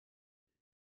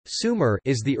Sumer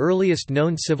is the earliest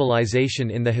known civilization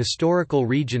in the historical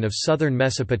region of southern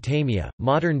Mesopotamia,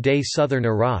 modern-day southern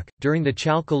Iraq, during the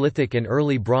Chalcolithic and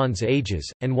early Bronze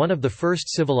Ages, and one of the first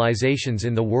civilizations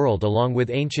in the world along with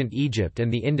ancient Egypt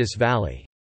and the Indus Valley.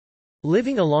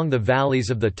 Living along the valleys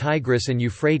of the Tigris and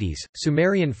Euphrates,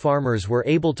 Sumerian farmers were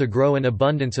able to grow an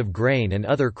abundance of grain and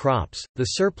other crops, the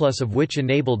surplus of which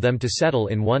enabled them to settle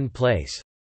in one place.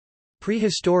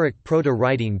 Prehistoric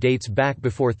proto-writing dates back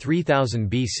before 3000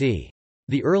 BC.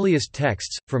 The earliest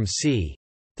texts, from c.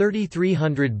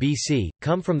 3300 BC,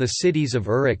 come from the cities of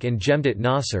Uruk and Jemdet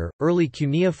Nasr. Early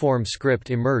cuneiform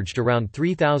script emerged around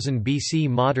 3000 BC.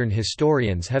 Modern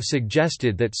historians have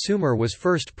suggested that Sumer was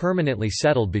first permanently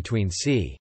settled between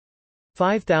c.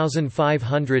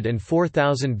 5500 and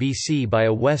 4000 BC by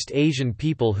a West Asian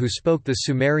people who spoke the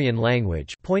Sumerian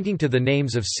language, pointing to the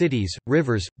names of cities,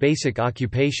 rivers, basic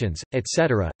occupations,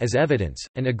 etc., as evidence,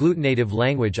 an agglutinative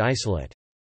language isolate.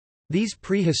 These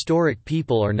prehistoric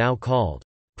people are now called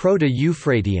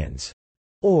Proto-Euphratians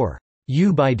or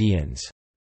Ubaidians,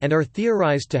 and are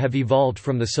theorized to have evolved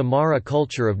from the Samara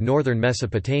culture of northern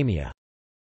Mesopotamia.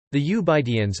 The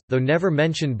Ubaidians, though never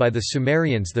mentioned by the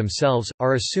Sumerians themselves,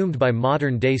 are assumed by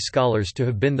modern-day scholars to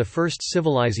have been the first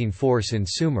civilizing force in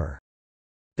Sumer.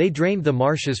 They drained the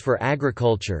marshes for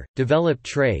agriculture, developed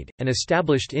trade, and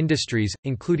established industries,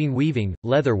 including weaving,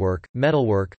 leatherwork,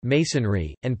 metalwork,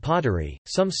 masonry, and pottery.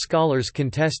 Some scholars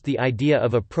contest the idea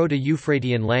of a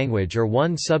Proto-Euphratian language or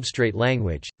one substrate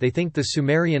language. They think the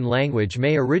Sumerian language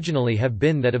may originally have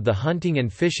been that of the hunting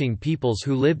and fishing peoples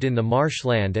who lived in the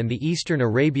marshland and the eastern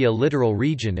Arabia littoral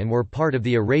region and were part of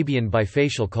the Arabian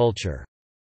bifacial culture.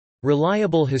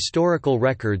 Reliable historical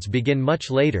records begin much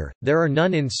later. There are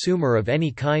none in Sumer of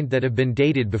any kind that have been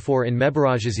dated before in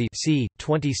Mebarajesi c.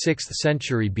 26th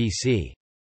century BC.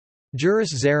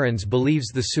 Juris Zarins believes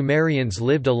the Sumerians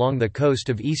lived along the coast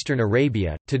of eastern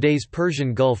Arabia, today's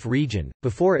Persian Gulf region,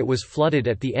 before it was flooded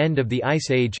at the end of the Ice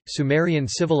Age. Sumerian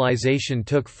civilization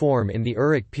took form in the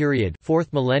Uruk period,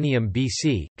 4th millennium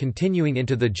BC, continuing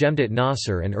into the Jemdet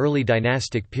Nasr and early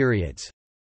dynastic periods.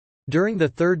 During the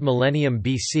 3rd millennium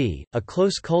BC, a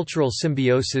close cultural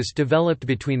symbiosis developed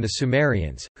between the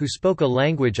Sumerians, who spoke a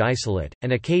language isolate,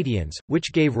 and Akkadians,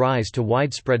 which gave rise to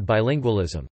widespread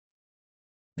bilingualism.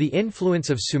 The influence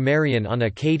of Sumerian on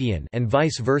Akkadian and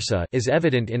vice versa is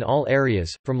evident in all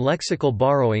areas, from lexical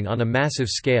borrowing on a massive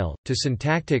scale, to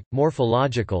syntactic,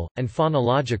 morphological, and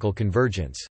phonological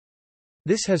convergence.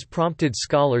 This has prompted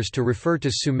scholars to refer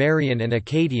to Sumerian and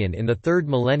Akkadian in the 3rd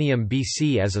millennium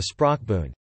BC as a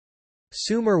sprachbund.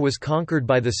 Sumer was conquered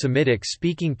by the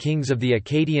Semitic-speaking kings of the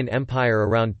Akkadian Empire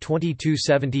around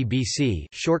 2270 BC,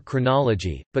 short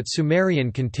chronology, but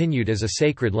Sumerian continued as a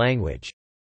sacred language.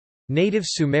 Native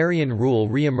Sumerian rule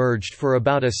re-emerged for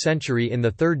about a century in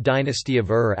the 3rd dynasty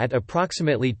of Ur at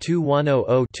approximately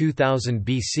 2100–2000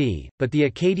 BC, but the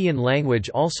Akkadian language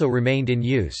also remained in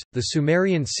use. The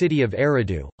Sumerian city of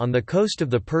Eridu, on the coast of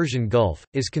the Persian Gulf,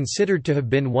 is considered to have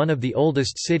been one of the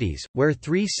oldest cities, where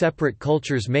three separate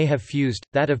cultures may have fused,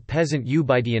 that of peasant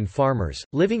Ubaidian farmers,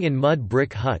 living in mud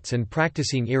brick huts and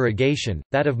practicing irrigation,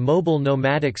 that of mobile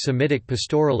nomadic Semitic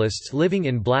pastoralists living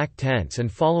in black tents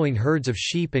and following herds of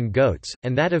sheep and goats,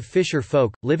 and that of fisher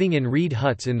folk, living in reed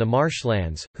huts in the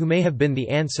marshlands, who may have been the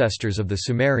ancestors of the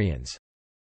Sumerians.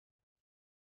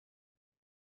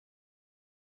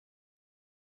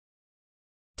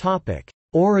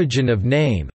 Origin of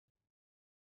name.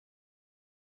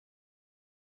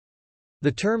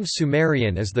 The term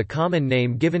Sumerian is the common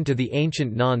name given to the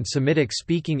ancient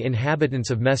non-Semitic-speaking inhabitants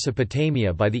of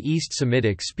Mesopotamia by the East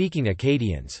Semitic-speaking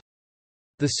Akkadians.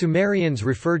 The Sumerians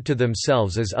referred to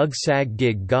themselves as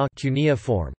Ug-Sag-Gig-Ga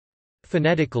cuneiform.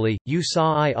 Phonetically,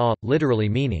 U-Sa-I-A, literally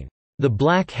meaning, the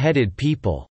black-headed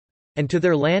people, and to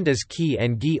their land as Ki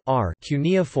and Gi are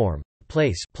cuneiform,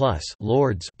 place plus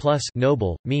lords plus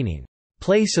noble, meaning,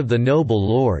 place of the noble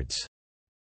lords.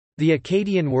 The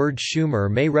Akkadian word Shumer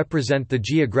may represent the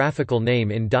geographical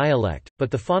name in dialect, but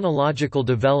the phonological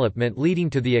development leading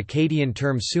to the Akkadian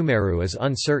term Sumeru is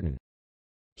uncertain.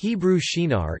 Hebrew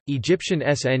Shinar, Egyptian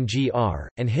Sngr,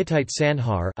 and Hittite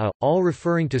Sanhar, all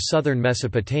referring to southern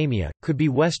Mesopotamia, could be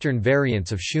Western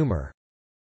variants of Shumer.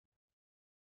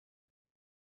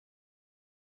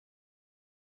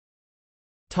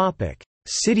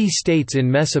 City-states in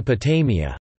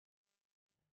Mesopotamia.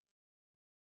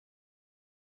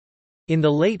 In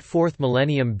the late 4th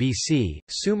millennium BC,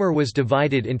 Sumer was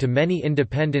divided into many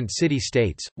independent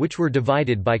city-states, which were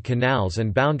divided by canals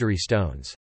and boundary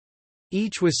stones.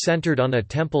 Each was centered on a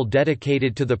temple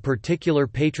dedicated to the particular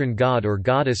patron god or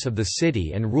goddess of the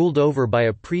city and ruled over by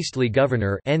a priestly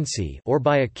governor or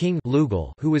by a king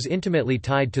who was intimately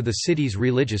tied to the city's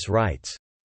religious rites.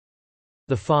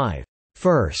 The 5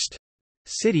 first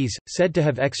cities, said to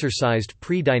have exercised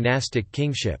pre-dynastic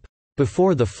kingship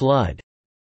before the flood: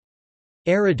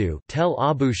 Eridu, Tel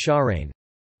Abu Shahrain;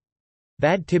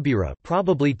 Bad Tibira,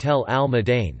 probably Tel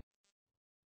al-Madain;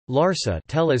 Larsa,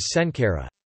 Tel as-Senkara;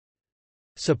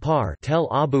 Sapar, Tel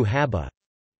Abu Haba;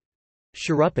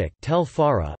 Shuruppak, Tel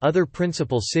Farah, other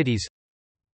principal cities;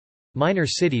 minor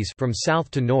cities from south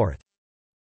to north: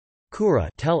 Kura,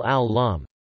 Tel al-Lam;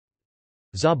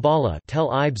 Zabala, Tel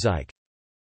Ibzik;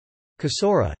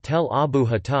 Kasora, Tel Abu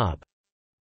Hatab;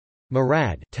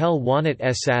 Marad, Tel Wanat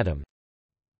es-Saddam;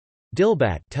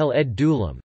 Dilbat, Tel ed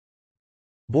Dulam;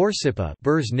 Borsippa,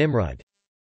 Burz Nimrud;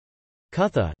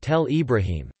 Kutha, Tel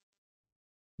Ibrahim;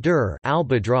 Dur,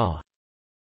 al-Badra;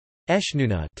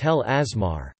 Eshnuna, Tel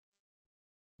Asmar;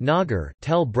 Nagar,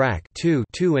 Tel Brak,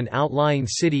 an outlying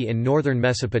city in northern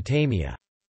Mesopotamia.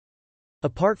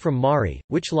 Apart from Mari,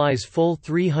 which lies full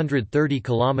 330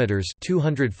 kilometers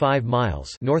 (205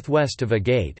 miles) northwest of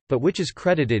Ubaid, but which is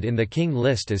credited in the king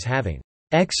list as having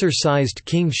exercised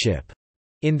kingship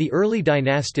in the early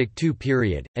dynastic II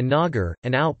period, and Nagar,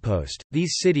 an outpost,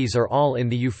 these cities are all in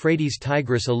the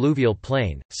Euphrates-Tigris alluvial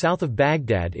plain, south of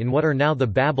Baghdad in what are now the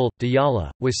Babel,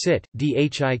 Diyala, Wasit,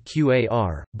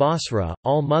 Dhiqar, Basra,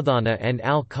 al-Mudhana and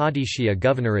al-Qadisiyya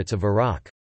governorates of Iraq.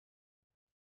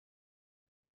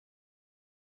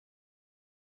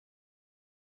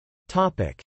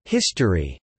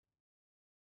 History.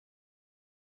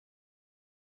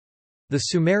 The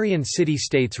Sumerian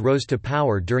city-states rose to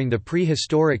power during the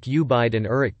prehistoric Ubaid and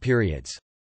Uruk periods.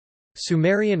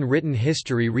 Sumerian written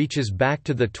history reaches back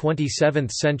to the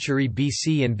 27th century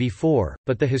BC and before,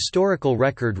 but the historical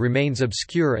record remains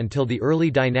obscure until the early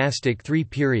dynastic III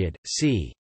period,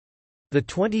 c. the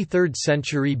 23rd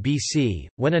century BC,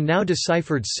 when a now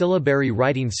deciphered syllabary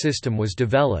writing system was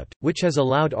developed, which has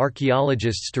allowed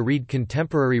archaeologists to read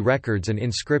contemporary records and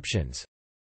inscriptions.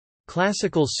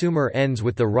 Classical Sumer ends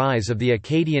with the rise of the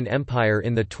Akkadian Empire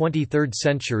in the 23rd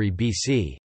century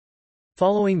BC.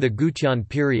 Following the Gutian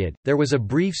period, there was a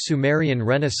brief Sumerian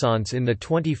renaissance in the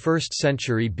 21st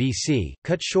century BC,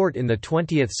 cut short in the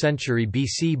 20th century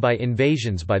BC by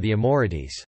invasions by the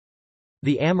Amorites.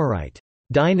 The Amorite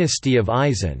Dynasty of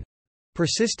Isin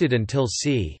persisted until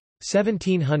c.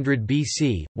 1700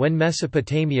 BC, when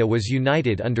Mesopotamia was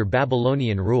united under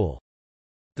Babylonian rule.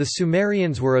 The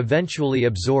Sumerians were eventually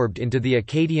absorbed into the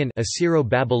Akkadian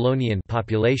Assyro-Babylonian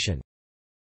population.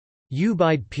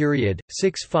 Ubaid period,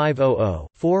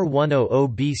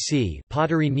 6500–4100 BC,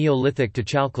 pottery Neolithic to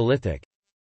Chalcolithic.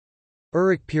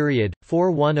 Uruk period,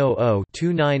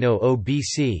 4100–2900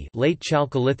 BC, late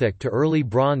Chalcolithic to early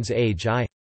Bronze Age I.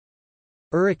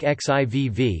 Uruk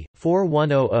XIVV,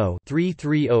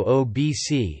 4100–3300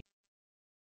 BC.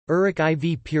 Uruk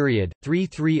IV period,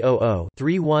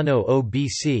 3300–3100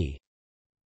 BC.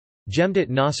 Jemdet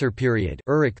Nasr period,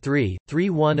 Uruk III,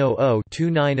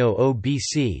 3100–2900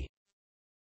 BC.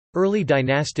 Early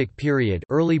Dynastic period,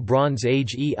 Early Bronze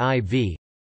Age EIV.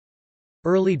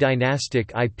 Early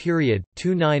Dynastic I period,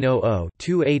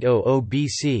 2900–2800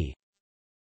 BC.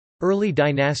 Early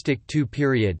Dynastic II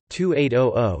period,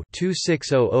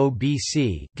 2800–2600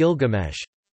 BC, Gilgamesh.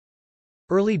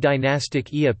 Early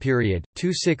Dynastic Ea period,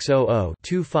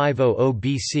 2600–2500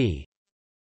 BC.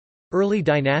 Early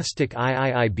Dynastic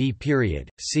IIIB period,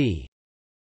 c.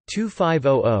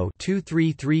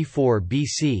 2500–2334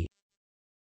 BC.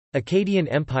 Akkadian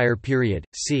Empire period,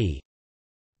 c.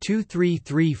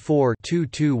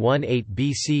 2334–2218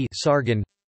 BC, Sargon.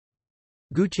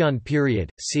 Gutian period,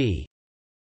 c.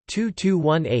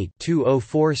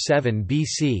 2218–2047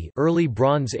 BC, Early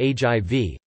Bronze Age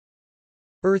IV.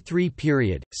 III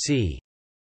period, c.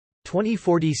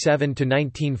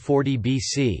 2047–1940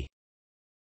 BC.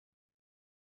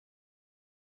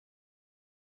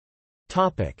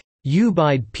 Topic: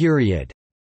 Ubaid period.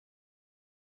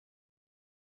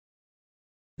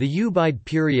 The Ubaid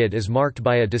period is marked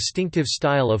by a distinctive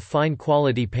style of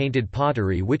fine-quality painted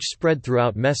pottery which spread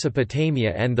throughout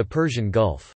Mesopotamia and the Persian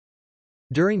Gulf.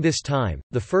 During this time,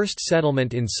 the first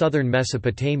settlement in southern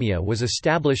Mesopotamia was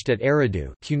established at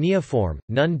Eridu, cuneiform,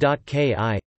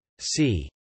 Nun.ki, c.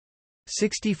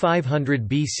 6500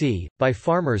 BC, by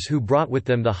farmers who brought with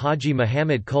them the Haji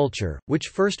Muhammad culture, which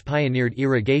first pioneered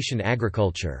irrigation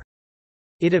agriculture.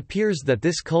 It appears that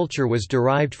this culture was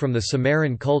derived from the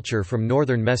Sumeran culture from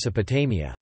northern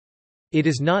Mesopotamia. It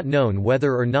is not known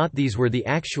whether or not these were the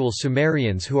actual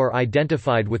Sumerians who are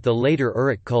identified with the later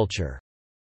Uruk culture.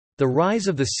 The rise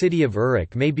of the city of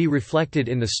Uruk may be reflected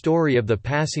in the story of the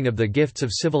passing of the gifts of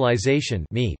civilization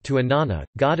to Inanna,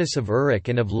 goddess of Uruk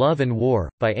and of love and war,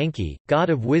 by Enki,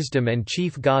 god of wisdom and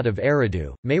chief god of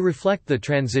Eridu, may reflect the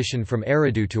transition from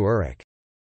Eridu to Uruk.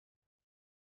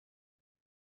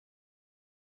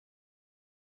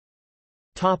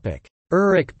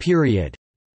 Uruk period.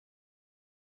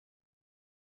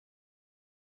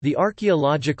 The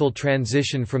archaeological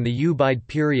transition from the Ubaid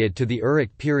period to the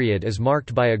Uruk period is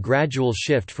marked by a gradual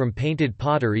shift from painted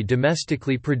pottery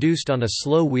domestically produced on a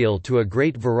slow wheel to a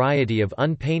great variety of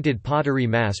unpainted pottery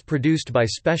mass-produced by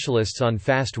specialists on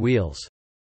fast wheels.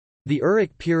 The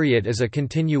Uruk period is a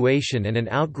continuation and an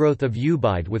outgrowth of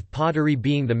Ubaid, with pottery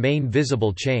being the main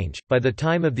visible change. By the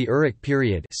time of the Uruk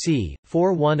period, c.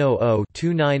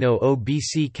 4100–2900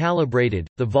 BC, calibrated,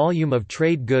 the volume of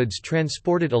trade goods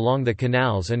transported along the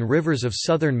canals and rivers of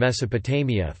southern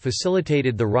Mesopotamia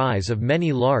facilitated the rise of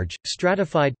many large,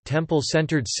 stratified,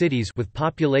 temple-centered cities with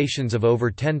populations of over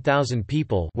 10,000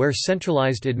 people, where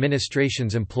centralized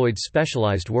administrations employed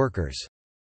specialized workers.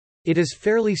 It is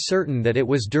fairly certain that it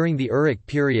was during the Uruk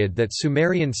period that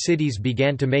Sumerian cities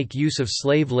began to make use of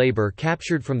slave labor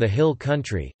captured from the hill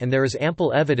country, and there is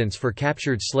ample evidence for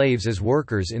captured slaves as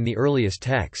workers in the earliest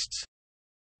texts.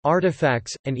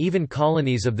 Artifacts, and even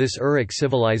colonies of this Uruk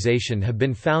civilization have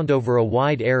been found over a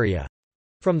wide area,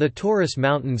 from the Taurus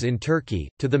Mountains in Turkey,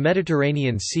 to the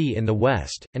Mediterranean Sea in the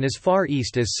west, and as far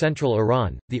east as central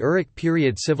Iran. The Uruk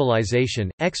period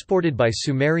civilization, exported by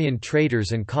Sumerian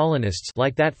traders and colonists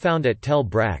like that found at Tel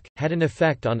Brak, had an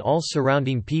effect on all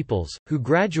surrounding peoples, who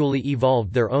gradually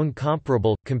evolved their own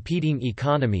comparable, competing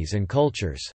economies and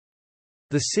cultures.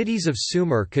 The cities of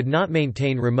Sumer could not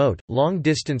maintain remote,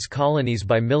 long-distance colonies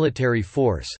by military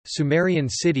force. Sumerian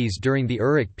cities during the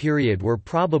Uruk period were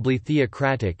probably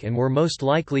theocratic and were most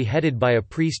likely headed by a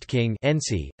priest-king,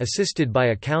 assisted by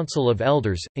a council of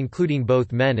elders, including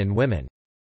both men and women.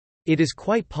 It is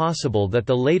quite possible that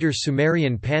the later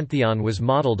Sumerian pantheon was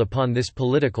modeled upon this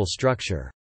political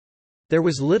structure. There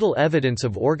was little evidence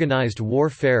of organized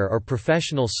warfare or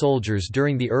professional soldiers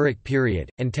during the Uruk period,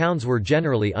 and towns were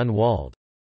generally unwalled.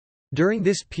 During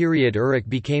this period Uruk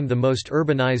became the most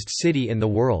urbanized city in the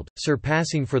world,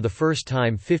 surpassing for the first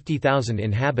time 50,000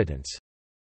 inhabitants.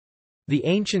 The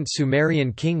ancient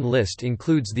Sumerian king list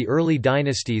includes the early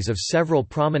dynasties of several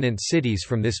prominent cities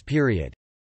from this period.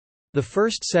 The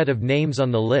first set of names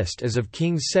on the list is of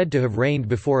kings said to have reigned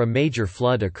before a major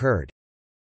flood occurred.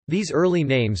 These early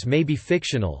names may be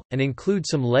fictional, and include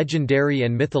some legendary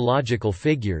and mythological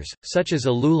figures, such as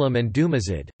Alulim and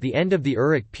Dumazid. The end of the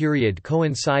Uruk period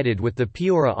coincided with the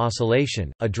Peora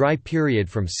Oscillation, a dry period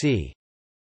from c.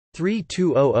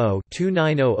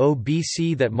 3200–2900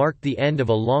 BC that marked the end of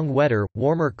a long wetter,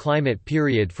 warmer climate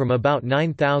period from about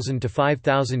 9,000 to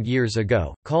 5,000 years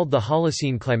ago, called the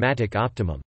Holocene climatic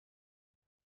optimum.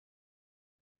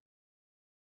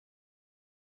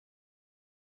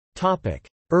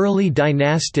 Early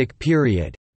dynastic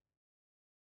period.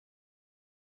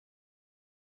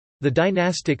 The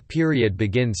dynastic period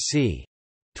begins c.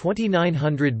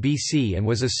 2900 BC and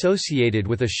was associated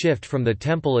with a shift from the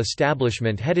temple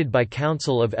establishment headed by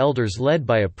council of elders led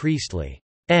by a priestly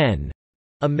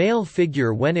a male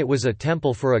figure when it was a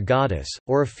temple for a goddess,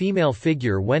 or a female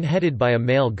figure when headed by a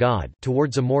male god,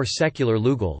 towards a more secular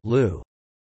lugal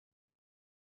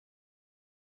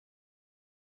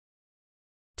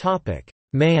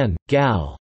Man,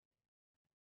 gal.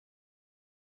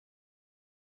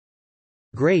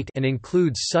 Great and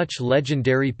includes such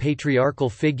legendary patriarchal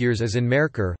figures as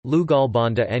Enmerkar,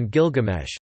 Lugalbanda and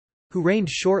Gilgamesh, who reigned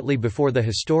shortly before the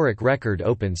historic record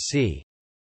opens c.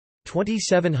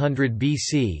 2700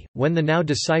 BC, when the now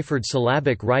deciphered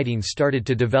syllabic writing started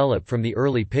to develop from the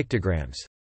early pictograms.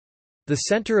 The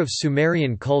center of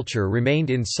Sumerian culture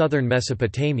remained in southern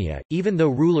Mesopotamia, even though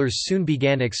rulers soon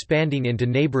began expanding into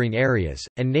neighboring areas,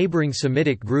 and neighboring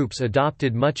Semitic groups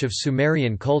adopted much of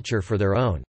Sumerian culture for their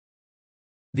own.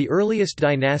 The earliest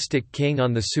dynastic king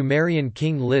on the Sumerian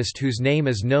king list whose name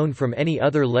is known from any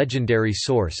other legendary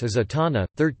source is Etana,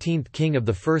 13th king of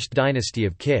the first dynasty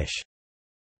of Kish.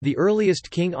 The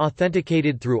earliest king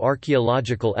authenticated through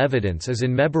archaeological evidence is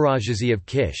Enmebarajasi of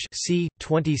Kish, c.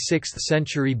 26th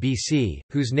century BC,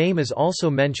 whose name is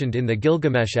also mentioned in the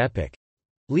Gilgamesh epic,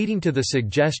 leading to the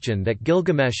suggestion that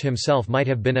Gilgamesh himself might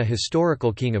have been a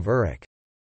historical king of Uruk.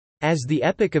 As the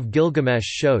Epic of Gilgamesh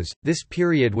shows, this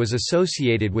period was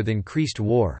associated with increased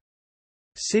war.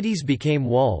 Cities became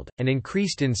walled, and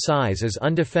increased in size as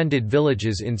undefended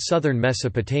villages in southern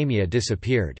Mesopotamia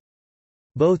disappeared.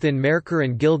 Both Enmerkar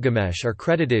and Gilgamesh are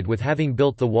credited with having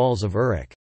built the walls of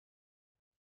Uruk.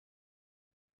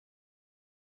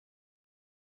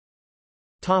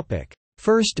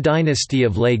 First Dynasty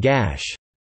of Lagash.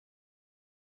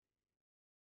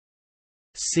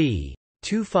 c.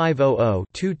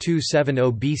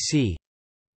 2500–2270 BC.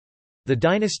 The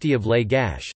dynasty of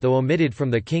Lagash, though omitted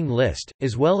from the king list,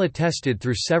 is well attested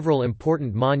through several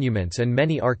important monuments and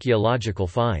many archaeological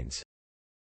finds.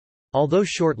 Although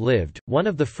short-lived, one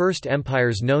of the first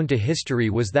empires known to history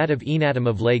was that of Enatom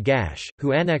of Lagash,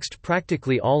 who annexed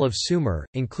practically all of Sumer,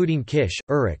 including Kish,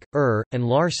 Uruk, and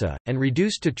Larsa, and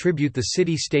reduced to tribute the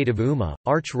city-state of Umma,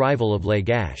 arch-rival of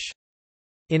Lagash.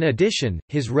 In addition,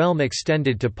 his realm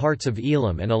extended to parts of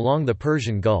Elam and along the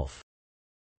Persian Gulf.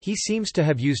 He seems to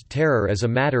have used terror as a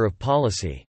matter of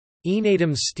policy.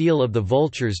 Enatom's Stele of the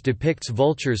Vultures depicts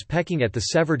vultures pecking at the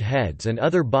severed heads and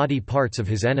other body parts of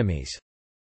his enemies.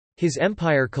 His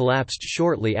empire collapsed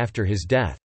shortly after his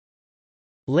death.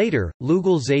 Later,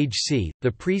 Lugal-Zage-C,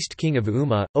 the priest-king of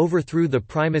Umma, overthrew the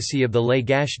primacy of the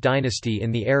Lagash dynasty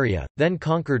in the area, then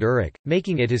conquered Uruk,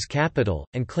 making it his capital,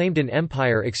 and claimed an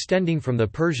empire extending from the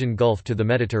Persian Gulf to the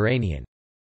Mediterranean.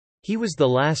 He was the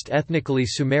last ethnically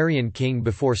Sumerian king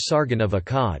before Sargon of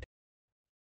Akkad.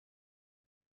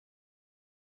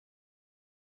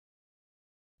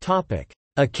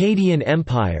 Akkadian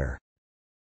Empire.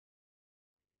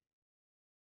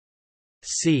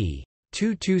 c.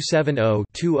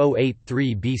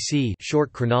 2270–2083 BC.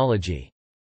 Short chronology.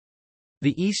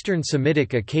 The Eastern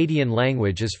Semitic Akkadian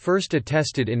language is first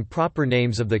attested in proper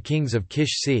names of the kings of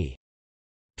Kish c.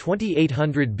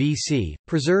 2800 BC,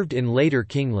 preserved in later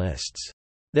king lists.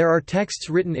 There are texts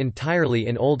written entirely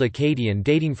in Old Akkadian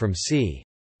dating from c.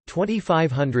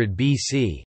 2500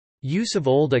 BC. Use of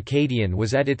Old Akkadian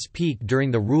was at its peak during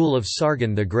the rule of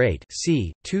Sargon the Great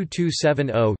c.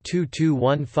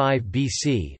 2270–2215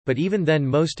 BC, but even then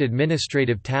most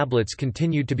administrative tablets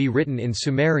continued to be written in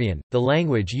Sumerian, the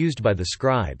language used by the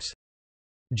scribes.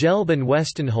 Gelb and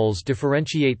Westenholz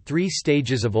differentiate three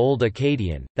stages of Old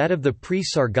Akkadian, that of the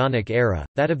pre-Sargonic era,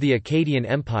 that of the Akkadian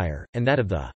Empire, and that of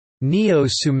the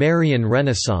Neo-Sumerian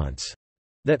Renaissance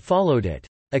that followed it.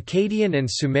 Akkadian and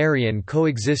Sumerian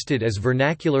coexisted as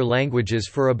vernacular languages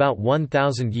for about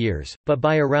 1,000 years, but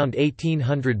by around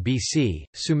 1800 BC,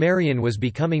 Sumerian was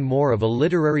becoming more of a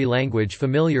literary language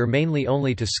familiar mainly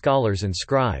only to scholars and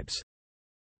scribes.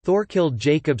 Thorkild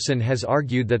Jacobson has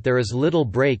argued that there is little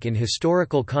break in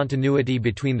historical continuity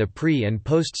between the pre- and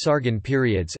post-Sargon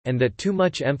periods, and that too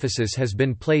much emphasis has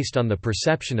been placed on the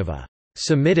perception of a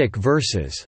Semitic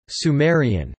versus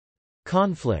Sumerian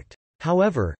conflict.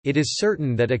 However, it is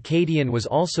certain that Akkadian was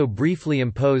also briefly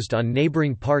imposed on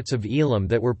neighboring parts of Elam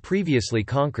that were previously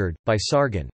conquered, by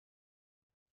Sargon.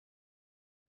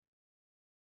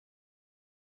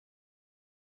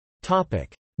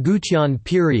 Gutian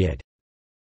period.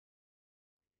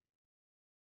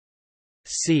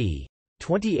 c.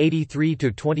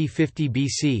 2083–2050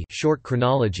 BC. Short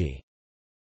chronology.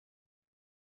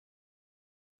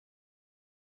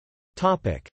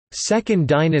 Second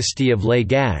Dynasty of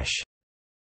Lagash.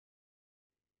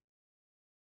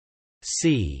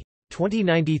 c.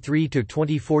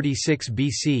 2093–2046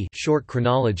 BC. Short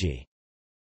chronology.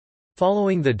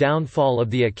 Following the downfall of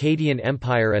the Akkadian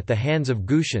Empire at the hands of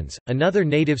Gutians, another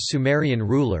native Sumerian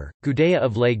ruler, Gudea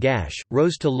of Lagash,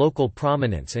 rose to local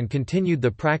prominence and continued the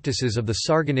practices of the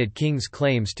Sargonid king's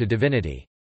claims to divinity.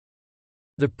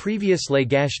 The previous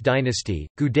Lagash dynasty,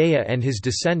 Gudea and his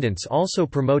descendants also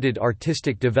promoted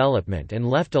artistic development and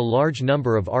left a large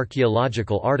number of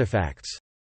archaeological artifacts.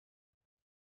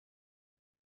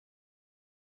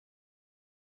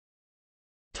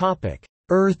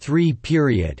 Ur-III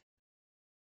period.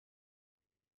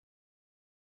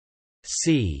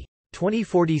 c.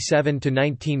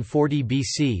 2047–1940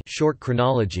 BC. Short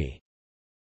chronology.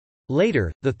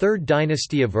 Later, the Third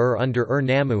Dynasty of Ur under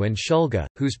Ur-Nammu and Shulga,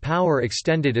 whose power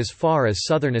extended as far as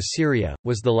southern Assyria,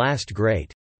 was the last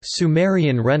great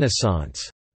Sumerian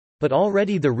Renaissance. But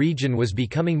already the region was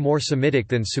becoming more Semitic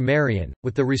than Sumerian,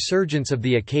 with the resurgence of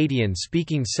the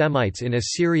Akkadian-speaking Semites in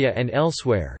Assyria and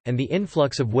elsewhere, and the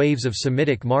influx of waves of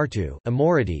Semitic Martu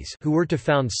Amorites who were to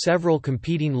found several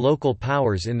competing local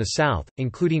powers in the south,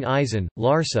 including Isin,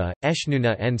 Larsa,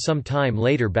 Eshnunna and some time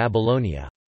later Babylonia.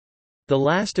 The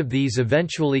last of these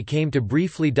eventually came to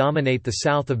briefly dominate the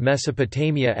south of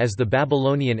Mesopotamia as the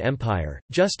Babylonian Empire,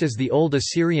 just as the Old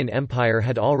Assyrian Empire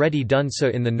had already done so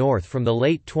in the north from the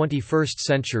late 21st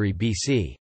century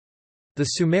BC. The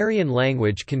Sumerian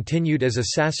language continued as a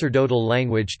sacerdotal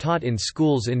language taught in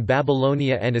schools in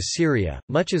Babylonia and Assyria,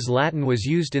 much as Latin was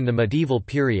used in the medieval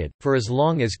period, for as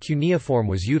long as cuneiform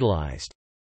was utilized.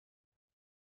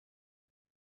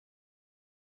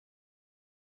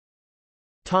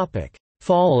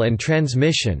 Fall and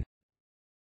transmission.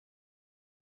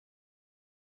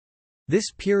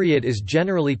 This period is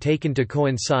generally taken to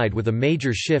coincide with a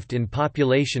major shift in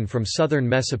population from southern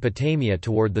Mesopotamia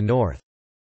toward the north.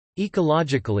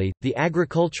 Ecologically, the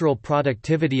agricultural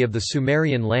productivity of the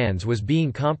Sumerian lands was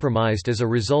being compromised as a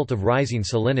result of rising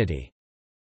salinity.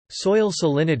 Soil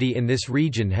salinity in this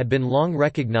region had been long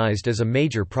recognized as a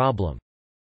major problem.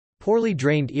 Poorly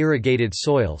drained irrigated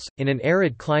soils, in an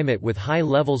arid climate with high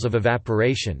levels of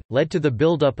evaporation, led to the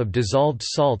buildup of dissolved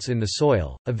salts in the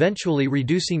soil, eventually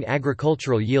reducing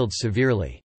agricultural yields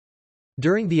severely.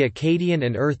 During the Akkadian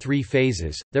and Ur-III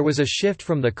phases, there was a shift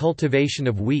from the cultivation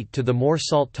of wheat to the more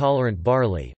salt-tolerant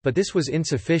barley, but this was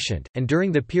insufficient, and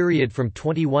during the period from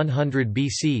 2100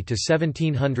 BC to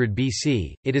 1700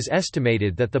 BC, it is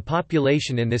estimated that the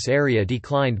population in this area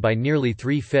declined by nearly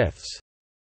 3/5.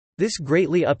 This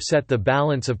greatly upset the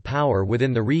balance of power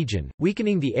within the region,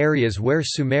 weakening the areas where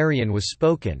Sumerian was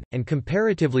spoken, and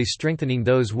comparatively strengthening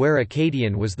those where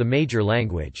Akkadian was the major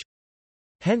language.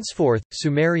 Henceforth,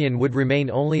 Sumerian would remain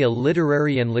only a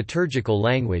literary and liturgical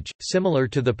language, similar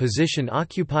to the position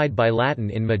occupied by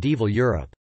Latin in medieval Europe.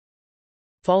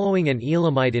 Following an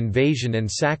Elamite invasion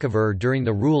and sack of Ur during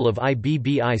the rule of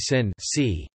Ibbi Sin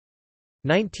c.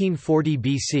 1940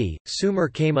 BC, Sumer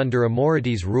came under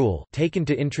Amorites rule, taken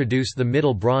to introduce the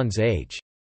Middle Bronze Age.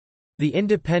 The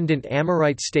independent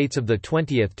Amorite states of the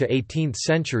 20th to 18th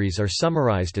centuries are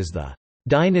summarized as the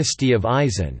Dynasty of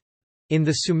Isin in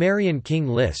the Sumerian king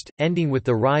list, ending with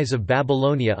the rise of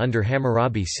Babylonia under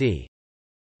Hammurabi c.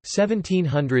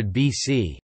 1700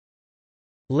 BC.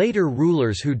 Later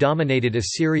rulers who dominated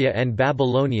Assyria and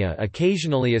Babylonia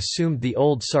occasionally assumed the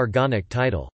old Sargonic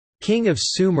title, King of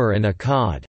Sumer and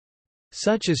Akkad,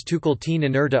 such as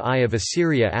Tukulti-Ninurta I of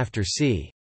Assyria after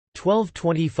c.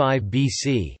 1225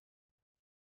 BC.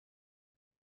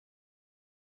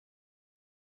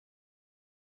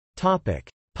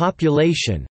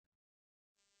 Population.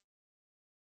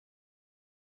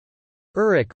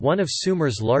 Uruk, one of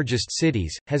Sumer's largest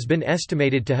cities, has been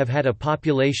estimated to have had a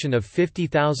population of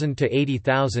 50,000 to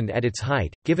 80,000 at its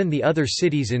height. Given the other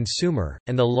cities in Sumer,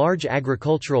 and the large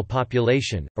agricultural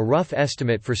population, a rough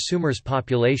estimate for Sumer's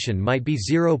population might be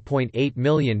 0.8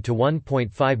 million to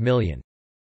 1.5 million.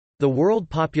 The world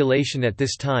population at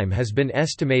this time has been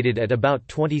estimated at about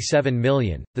 27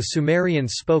 million. The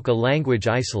Sumerians spoke a language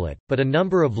isolate, but a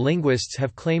number of linguists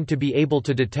have claimed to be able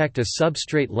to detect a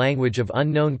substrate language of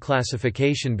unknown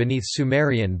classification beneath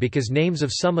Sumerian because names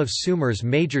of some of Sumer's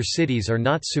major cities are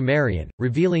not Sumerian,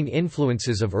 revealing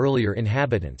influences of earlier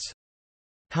inhabitants.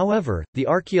 However, the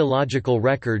archaeological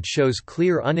record shows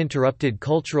clear uninterrupted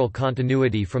cultural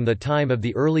continuity from the time of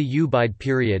the early Ubaid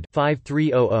period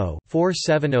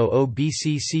 5300–4700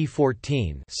 BC c.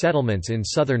 14 settlements in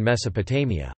southern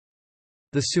Mesopotamia.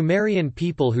 The Sumerian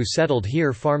people who settled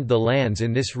here farmed the lands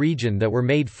in this region that were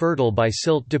made fertile by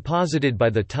silt deposited by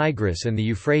the Tigris and the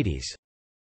Euphrates.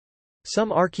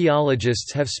 Some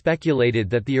archaeologists have speculated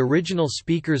that the original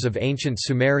speakers of ancient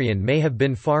Sumerian may have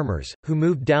been farmers, who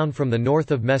moved down from the north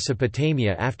of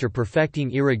Mesopotamia after perfecting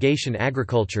irrigation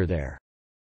agriculture there.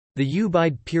 The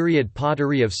Ubaid period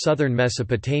pottery of southern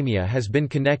Mesopotamia has been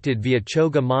connected via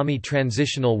Choga Mami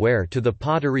transitional ware to the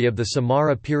pottery of the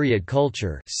Samarra period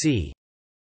culture c.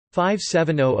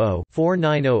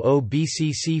 5700–4900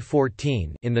 BC c.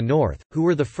 14 in the north, who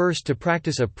were the first to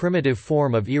practice a primitive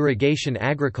form of irrigation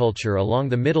agriculture along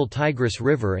the middle Tigris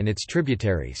River and its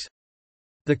tributaries.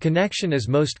 The connection is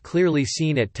most clearly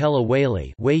seen at Tel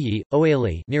Awali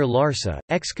near Larsa,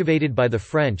 excavated by the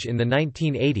French in the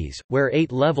 1980s, where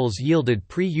 8 levels yielded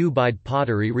pre-Ubaid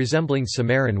pottery resembling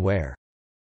Samarran ware.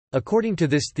 According to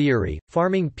this theory,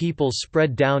 farming peoples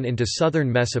spread down into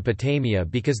southern Mesopotamia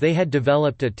because they had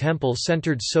developed a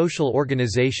temple-centered social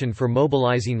organization for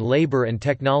mobilizing labor and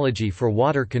technology for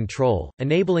water control,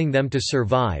 enabling them to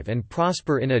survive and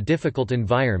prosper in a difficult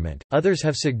environment. Others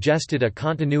have suggested a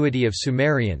continuity of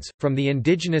Sumerians, from the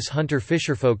indigenous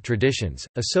hunter-fisherfolk traditions,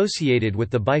 associated with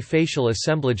the bifacial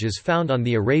assemblages found on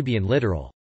the Arabian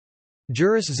littoral.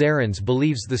 Juris Zarins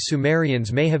believes the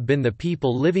Sumerians may have been the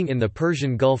people living in the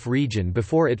Persian Gulf region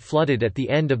before it flooded at the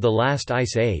end of the last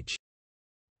ice age.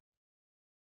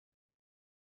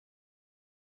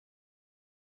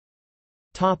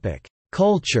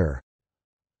 Culture.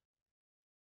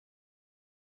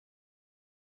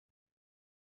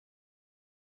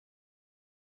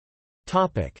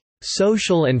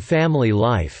 Social and family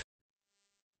life.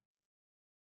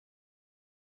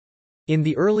 In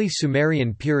the early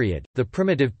Sumerian period, the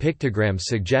primitive pictograms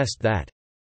suggest that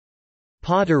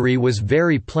pottery was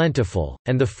very plentiful,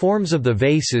 and the forms of the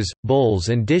vases, bowls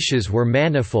and dishes were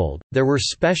manifold. There were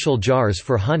special jars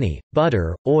for honey,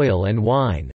 butter, oil and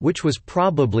wine, which was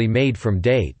probably made from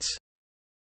dates.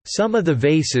 Some of the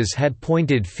vases had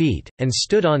pointed feet, and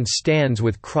stood on stands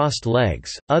with crossed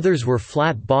legs, others were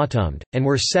flat-bottomed, and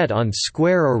were set on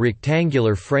square or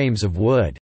rectangular frames of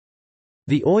wood.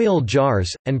 The oil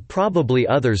jars, and probably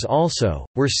others also,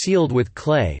 were sealed with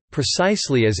clay,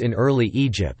 precisely as in early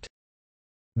Egypt.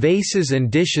 Vases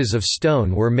and dishes of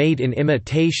stone were made in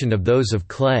imitation of those of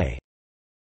clay.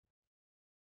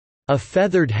 A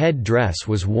feathered head dress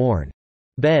was worn.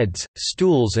 Beds,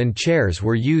 stools and chairs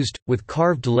were used, with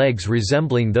carved legs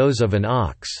resembling those of an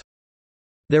ox.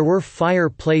 There were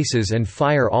fireplaces and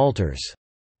fire altars.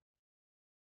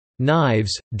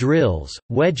 Knives, drills,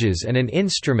 wedges and an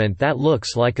instrument that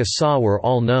looks like a saw were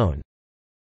all known.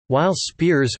 While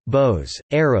spears, bows,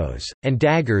 arrows, and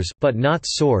daggers but not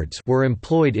swords were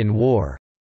employed in war.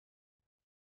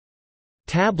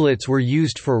 Tablets were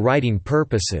used for writing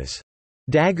purposes.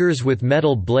 Daggers with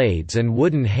metal blades and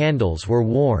wooden handles were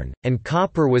worn, and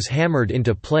copper was hammered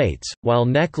into plates, while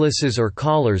necklaces or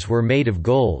collars were made of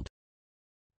gold.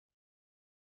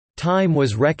 Time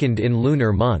was reckoned in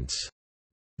lunar months.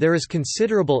 There is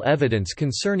considerable evidence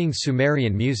concerning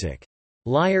Sumerian music.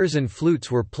 Lyres and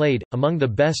flutes were played, among the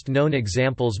best-known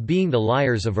examples being the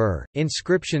lyres of Ur.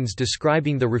 Inscriptions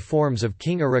describing the reforms of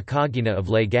King Akkadian of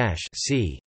Lagash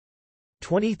c.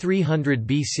 2300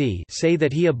 BC say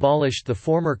that he abolished the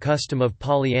former custom of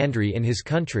polyandry in his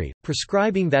country,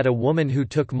 prescribing that a woman who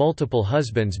took multiple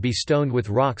husbands be stoned with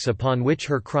rocks upon which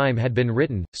her crime had been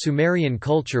written. Sumerian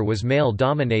culture was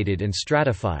male-dominated and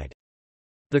stratified.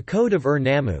 The Code of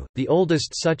Ur-Nammu, the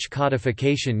oldest such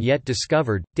codification yet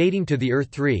discovered, dating to the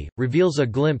Ur-3, reveals a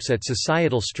glimpse at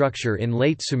societal structure in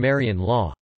late Sumerian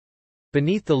law.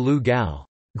 Beneath the Lu-Gal,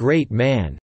 great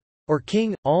man, or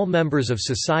king, all members of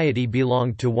society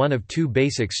belonged to one of two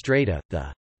basic strata,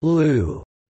 the Lu,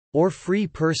 or free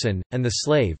person, and the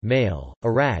slave male,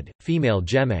 Arad, female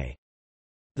Gemme.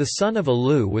 The son of a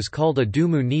Lu was called a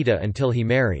Dumu Nida until he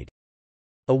married.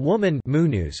 A woman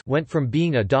Munus went from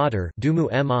being a daughter Dumu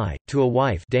Mi, to a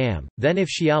wife Dam, then if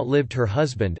she outlived her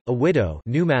husband, a widow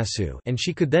Numasu, and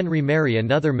she could then remarry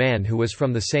another man who was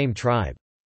from the same tribe.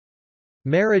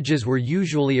 Marriages were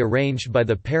usually arranged by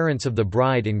the parents of the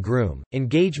bride and groom.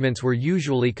 Engagements were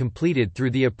usually completed through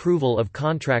the approval of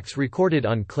contracts recorded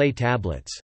on clay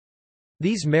tablets.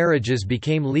 These marriages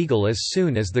became legal as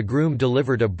soon as the groom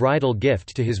delivered a bridal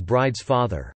gift to his bride's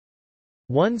father.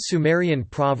 One Sumerian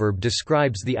proverb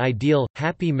describes the ideal,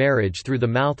 happy marriage through the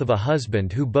mouth of a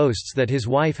husband who boasts that his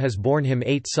wife has borne him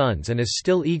 8 sons and is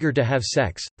still eager to have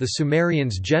sex. The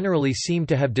Sumerians generally seem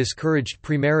to have discouraged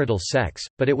premarital sex,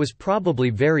 but it was probably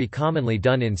very commonly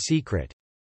done in secret.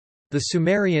 The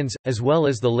Sumerians, as well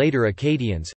as the later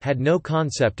Akkadians, had no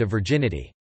concept of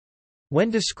virginity. When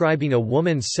describing a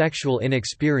woman's sexual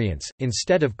inexperience,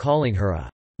 instead of calling her a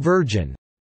virgin,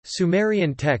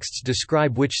 Sumerian texts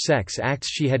describe which sex acts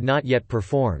she had not yet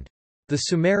performed. The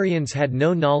Sumerians had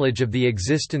no knowledge of the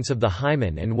existence of the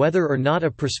hymen, and whether or not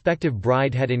a prospective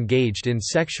bride had engaged in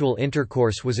sexual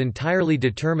intercourse was entirely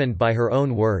determined by her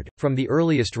own word. From the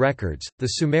earliest records, the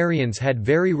Sumerians had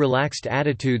very relaxed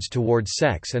attitudes towards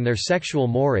sex, and their sexual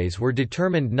mores were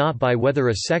determined not by whether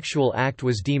a sexual act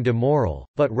was deemed immoral,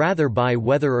 but rather by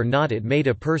whether or not it made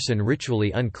a person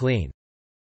ritually unclean.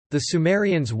 The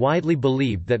Sumerians widely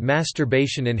believed that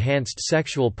masturbation enhanced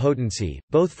sexual potency,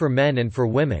 both for men and for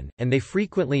women, and they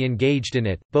frequently engaged in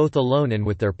it, both alone and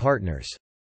with their partners.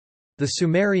 The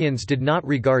Sumerians did not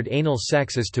regard anal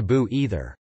sex as taboo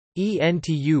either.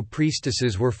 Entu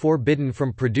priestesses were forbidden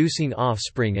from producing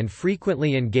offspring and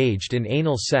frequently engaged in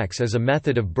anal sex as a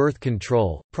method of birth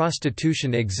control.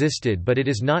 Prostitution existed, but it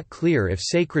is not clear if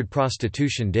sacred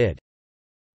prostitution did.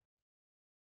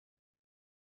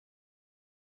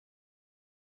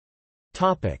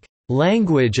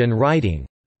 Language and writing.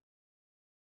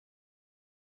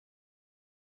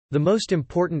 The most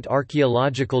important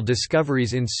archaeological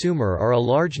discoveries in Sumer are a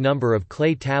large number of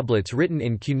clay tablets written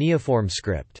in cuneiform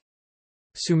script.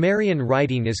 Sumerian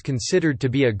writing is considered to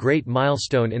be a great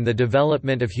milestone in the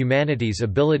development of humanity's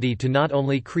ability to not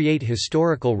only create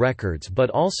historical records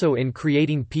but also in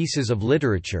creating pieces of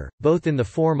literature, both in the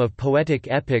form of poetic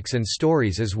epics and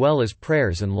stories as well as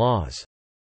prayers and laws.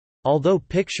 Although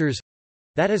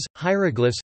pictures—that is,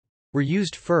 hieroglyphs—were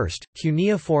used first,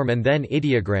 cuneiform and then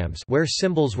ideograms, where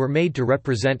symbols were made to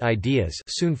represent ideas,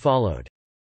 soon followed.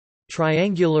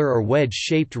 Triangular or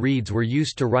wedge-shaped reeds were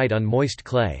used to write on moist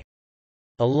clay.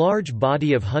 A large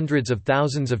body of hundreds of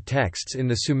thousands of texts in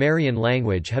the Sumerian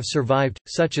language have survived,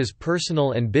 such as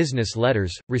personal and business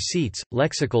letters, receipts,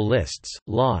 lexical lists,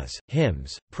 laws,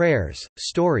 hymns, prayers,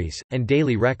 stories, and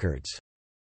daily records.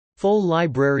 Full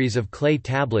libraries of clay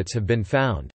tablets have been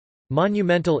found.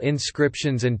 Monumental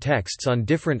inscriptions and texts on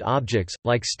different objects,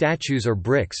 like statues or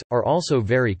bricks, are also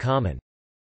very common.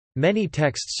 Many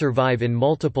texts survive in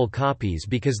multiple copies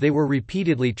because they were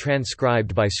repeatedly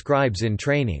transcribed by scribes in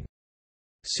training.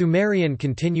 Sumerian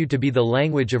continued to be the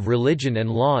language of religion and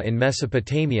law in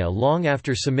Mesopotamia long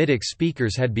after Semitic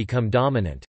speakers had become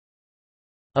dominant.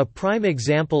 A prime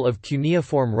example of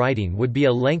cuneiform writing would be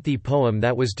a lengthy poem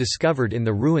that was discovered in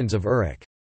the ruins of Uruk.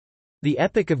 The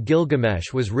Epic of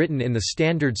Gilgamesh was written in the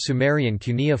standard Sumerian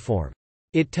cuneiform.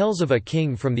 It tells of a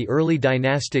king from the early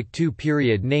Dynastic II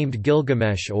period named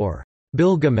Gilgamesh or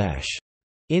Bilgamesh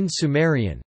in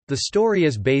Sumerian. The story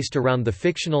is based around the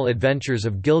fictional adventures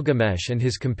of Gilgamesh and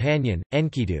his companion,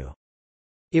 Enkidu.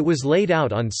 It was laid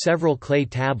out on several clay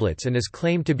tablets and is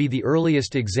claimed to be the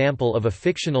earliest example of a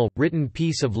fictional, written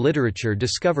piece of literature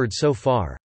discovered so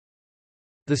far.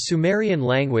 The Sumerian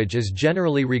language is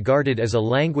generally regarded as a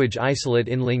language isolate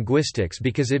in linguistics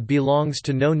because it belongs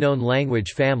to no known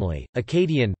language family.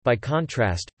 Akkadian, by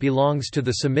contrast, belongs to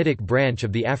the Semitic branch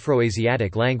of the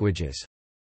Afroasiatic languages.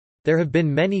 There have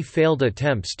been many failed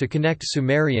attempts to connect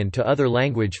Sumerian to other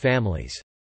language families.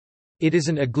 It is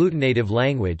an agglutinative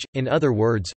language, in other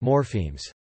words, morphemes,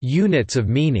 units of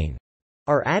meaning,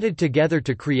 are added together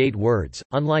to create words,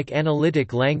 unlike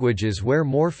analytic languages where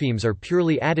morphemes are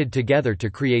purely added together to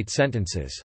create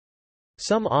sentences.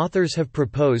 Some authors have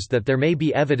proposed that there may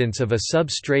be evidence of a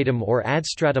substratum or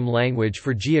adstratum language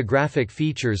for geographic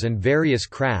features and various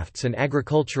crafts and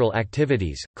agricultural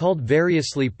activities, called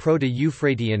variously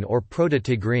Proto-Euphratean or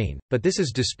Proto-Tigrine, but this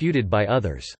is disputed by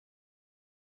others.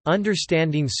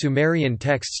 Understanding Sumerian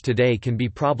texts today can be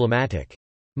problematic.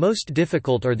 Most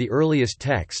difficult are the earliest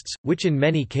texts, which in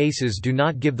many cases do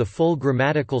not give the full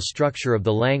grammatical structure of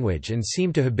the language and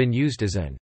seem to have been used as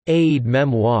an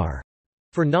aide-memoire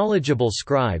for knowledgeable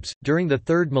scribes. During the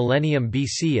 3rd millennium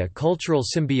BC, a cultural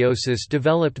symbiosis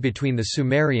developed between the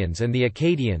Sumerians and the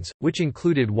Akkadians, which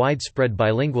included widespread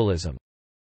bilingualism.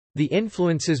 The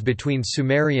influences between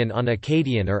Sumerian and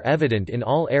Akkadian are evident in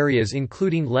all areas,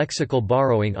 including lexical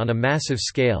borrowing on a massive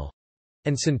scale,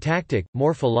 and syntactic,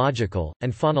 morphological,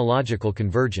 and phonological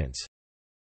convergence.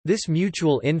 This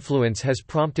mutual influence has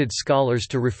prompted scholars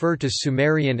to refer to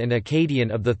Sumerian and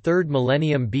Akkadian of the 3rd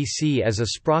millennium BC as a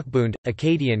Sprachbund.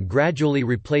 Akkadian gradually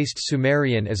replaced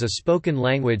Sumerian as a spoken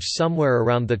language somewhere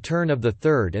around the turn of the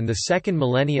 3rd and the 2nd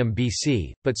millennium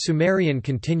BC, but Sumerian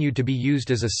continued to be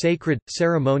used as a sacred,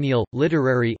 ceremonial,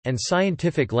 literary, and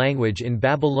scientific language in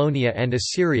Babylonia and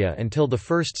Assyria until the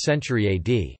 1st century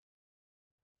AD.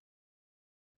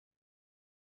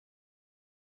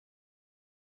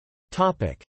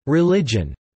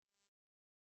 Religion.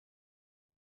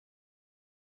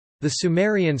 The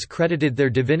Sumerians credited their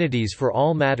divinities for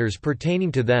all matters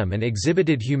pertaining to them and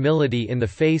exhibited humility in the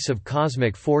face of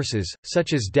cosmic forces,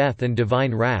 such as death and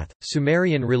divine wrath.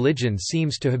 Sumerian religion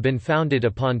seems to have been founded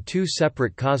upon two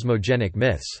separate cosmogenic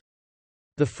myths.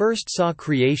 The first saw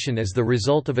creation as the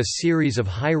result of a series of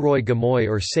hairoi gamoi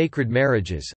or sacred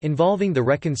marriages, involving the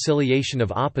reconciliation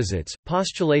of opposites,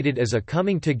 postulated as a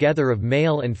coming together of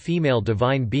male and female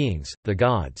divine beings, the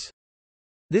gods.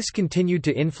 This continued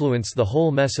to influence the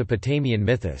whole Mesopotamian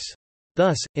mythos.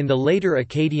 Thus, in the later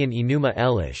Akkadian Enuma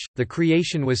Elish, the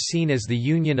creation was seen as the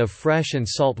union of fresh and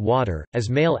salt water, as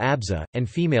male Abza, and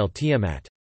female Tiamat.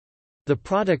 The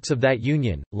products of that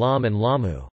union, Lam and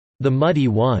Lamu, the muddy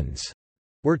ones,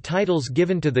 were titles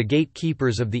given to the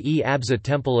gatekeepers of the E-Abza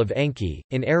temple of Enki,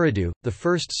 in Eridu, the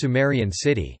first Sumerian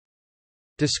city.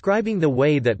 Describing the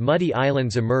way that muddy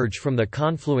islands emerge from the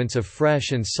confluence of fresh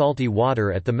and salty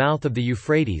water at the mouth of the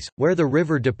Euphrates, where the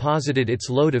river deposited its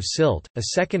load of silt, a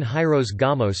second Hieros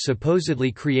Gamos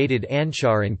supposedly created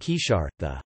Anshar and Kishar,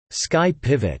 the sky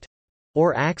pivot,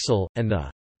 or axle, and the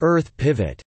earth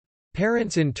pivot,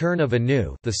 parents in turn of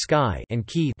Anu, the sky, and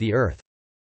Ki, the earth.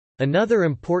 Another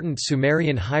important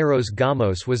Sumerian Hieros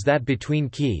Gamos was that between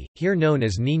Ki, here known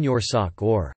as Ninursak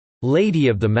or Lady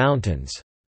of the Mountains,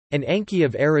 and Enki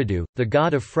of Eridu, the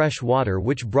god of fresh water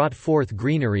which brought forth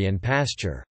greenery and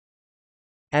pasture.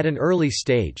 At an early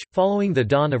stage, following the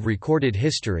dawn of recorded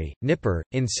history, Nippur,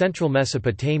 in central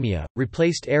Mesopotamia,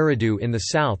 replaced Eridu in the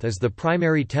south as the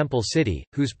primary temple city,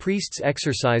 whose priests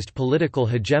exercised political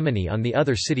hegemony on the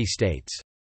other city-states.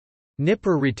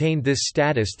 Nippur retained this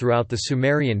status throughout the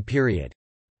Sumerian period.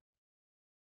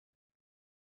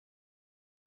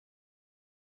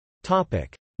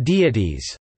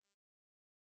 Deities.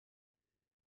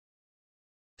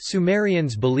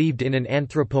 Sumerians believed in an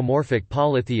anthropomorphic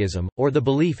polytheism, or the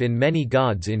belief in many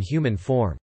gods in human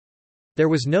form. There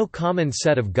was no common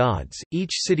set of gods,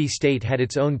 each city-state had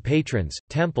its own patrons,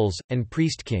 temples, and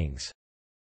priest-kings.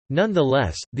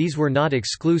 Nonetheless, these were not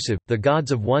exclusive, the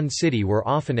gods of one city were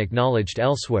often acknowledged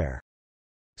elsewhere.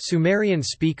 Sumerian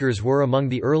speakers were among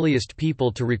the earliest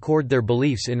people to record their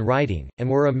beliefs in writing, and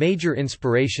were a major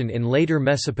inspiration in later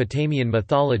Mesopotamian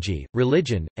mythology,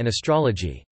 religion, and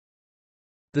astrology.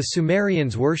 The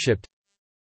Sumerians worshipped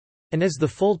and as the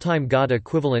full-time god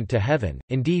equivalent to heaven.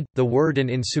 Indeed, the word An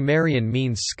in Sumerian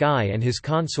means sky and his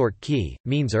consort Ki,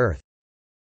 means earth.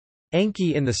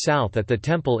 Enki in the south at the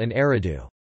temple in Eridu.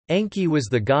 Enki was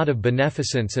the god of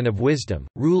beneficence and of wisdom,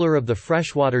 ruler of the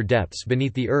freshwater depths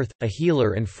beneath the earth, a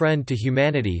healer and friend to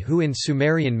humanity who in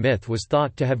Sumerian myth was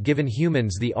thought to have given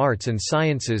humans the arts and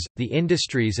sciences, the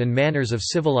industries and manners of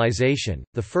civilization.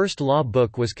 The first law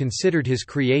book was considered his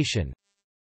creation.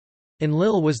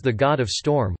 Enlil was the god of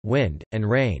storm, wind, and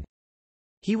rain.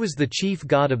 He was the chief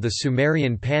god of the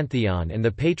Sumerian pantheon and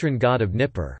the patron god of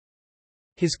Nippur.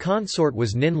 His consort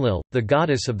was Ninlil, the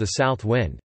goddess of the south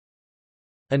wind.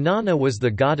 Inanna was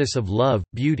the goddess of love,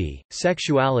 beauty,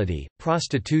 sexuality,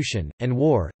 prostitution, and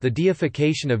war, the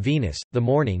deification of Venus, the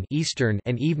morning eastern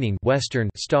and evening western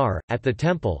star, at the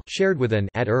temple shared with An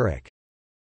at Uruk.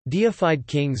 Deified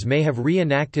kings may have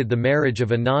reenacted the marriage of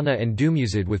Inanna and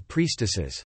Dumuzid with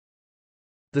priestesses.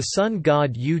 The sun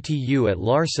god Utu at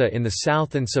Larsa in the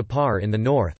south and Sapar in the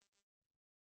north.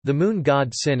 The moon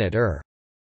god Sin at Ur.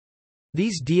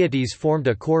 These deities formed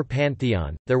a core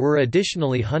pantheon, there were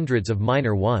additionally hundreds of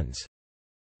minor ones.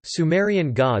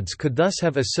 Sumerian gods could thus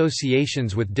have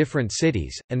associations with different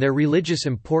cities, and their religious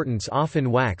importance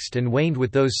often waxed and waned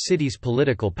with those cities'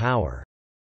 political power.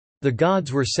 The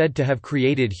gods were said to have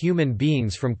created human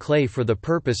beings from clay for the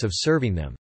purpose of serving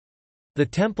them. The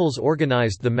temples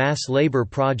organized the mass labor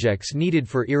projects needed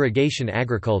for irrigation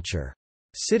agriculture.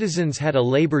 Citizens had a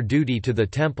labor duty to the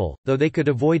temple, though they could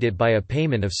avoid it by a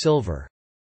payment of silver.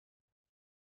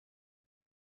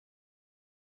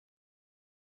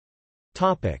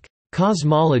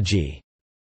 Cosmology.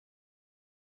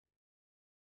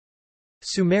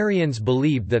 Sumerians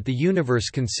believed that the universe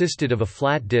consisted of a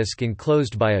flat disk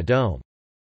enclosed by a dome.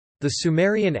 The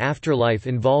Sumerian afterlife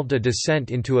involved a descent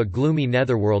into a gloomy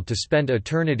netherworld to spend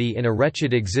eternity in a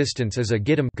wretched existence as a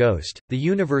Gidam ghost. The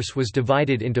universe was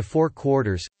divided into 4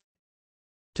 quarters.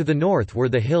 To the north were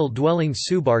the hill-dwelling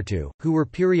Subartu, who were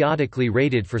periodically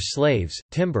raided for slaves,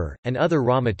 timber, and other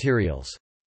raw materials.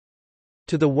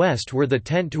 To the west were the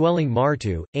tent-dwelling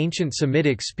Martu, ancient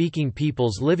Semitic-speaking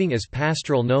peoples living as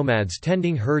pastoral nomads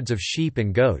tending herds of sheep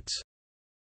and goats.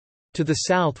 To the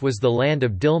south was the land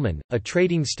of Dilmun, a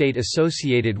trading state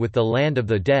associated with the land of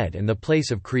the dead and the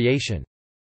place of creation.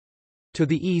 To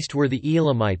the east were the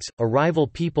Elamites, a rival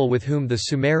people with whom the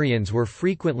Sumerians were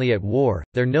frequently at war.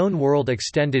 Their known world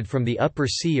extended from the Upper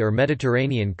Sea or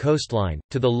Mediterranean coastline,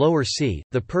 to the Lower Sea,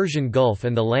 the Persian Gulf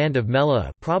and the land of Melah,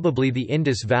 probably the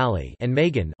Indus Valley, and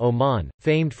Magan, Oman,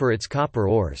 famed for its copper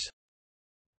ores.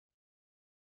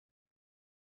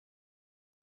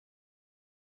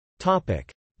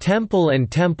 Temple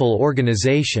and temple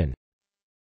organization.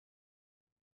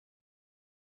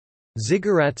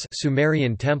 Ziggurats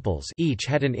Sumerian temples each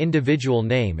had an individual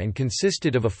name and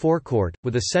consisted of a forecourt,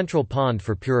 with a central pond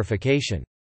for purification.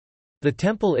 The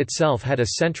temple itself had a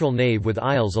central nave with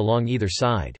aisles along either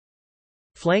side.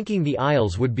 Flanking the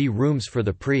aisles would be rooms for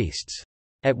the priests.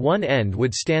 At one end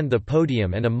would stand the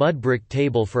podium and a mud brick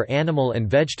table for animal and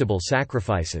vegetable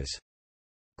sacrifices.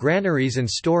 Granaries and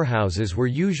storehouses were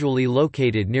usually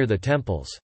located near the temples.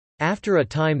 After a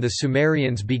time the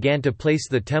Sumerians began to place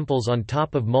the temples on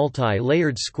top of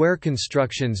multi-layered square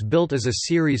constructions built as a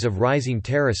series of rising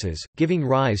terraces, giving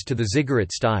rise to the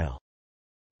ziggurat style.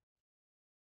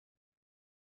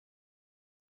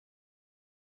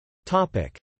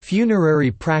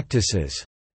 Funerary practices.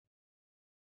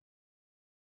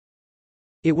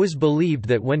 It was believed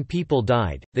that when people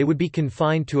died, they would be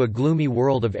confined to a gloomy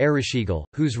world of Ereshkigal,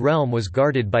 whose realm was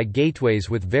guarded by gateways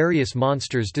with various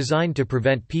monsters designed to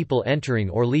prevent people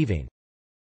entering or leaving.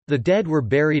 The dead were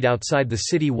buried outside the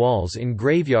city walls in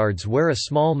graveyards where a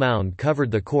small mound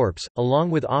covered the corpse, along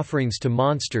with offerings to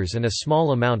monsters and a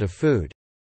small amount of food.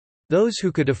 Those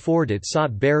who could afford it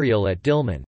sought burial at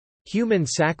Dilmun. Human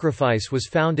sacrifice was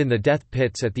found in the death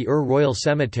pits at the Ur Royal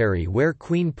Cemetery where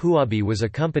Queen Puabi was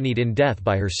accompanied in death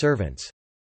by her servants.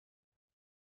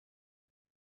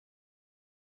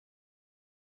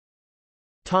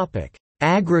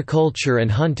 Agriculture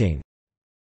and hunting.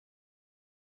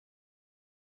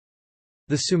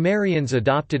 The Sumerians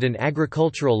adopted an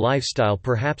agricultural lifestyle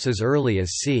perhaps as early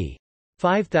as c.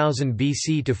 5000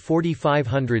 BC to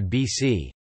 4500 BC.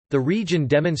 The region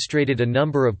demonstrated a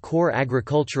number of core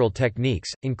agricultural techniques,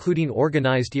 including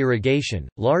organized irrigation,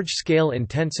 large-scale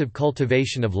intensive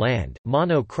cultivation of land,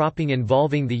 mono-cropping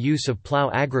involving the use of plow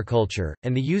agriculture,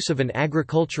 and the use of an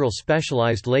agricultural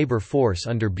specialized labor force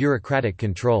under bureaucratic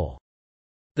control.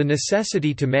 The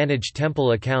necessity to manage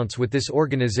temple accounts with this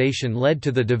organization led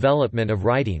to the development of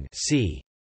writing c.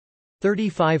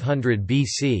 3500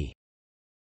 BC.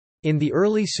 In the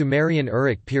early Sumerian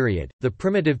Uruk period, the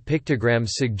primitive pictograms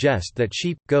suggest that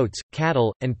sheep, goats,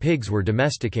 cattle, and pigs were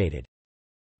domesticated.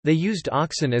 They used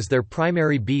oxen as their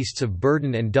primary beasts of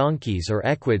burden and donkeys or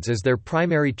equids as their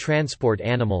primary transport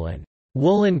animal, and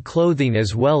woolen clothing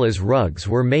as well as rugs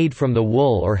were made from the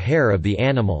wool or hair of the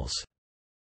animals.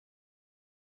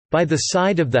 By the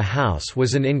side of the house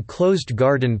was an enclosed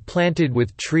garden planted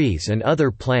with trees and other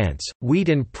plants, wheat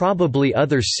and probably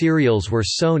other cereals were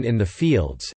sown in the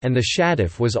fields, and the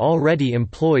shadif was already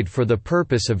employed for the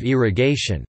purpose of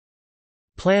irrigation.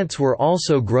 Plants were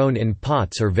also grown in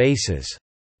pots or vases.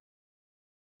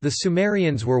 The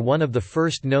Sumerians were one of the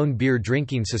first known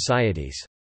beer-drinking societies.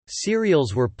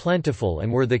 Cereals were plentiful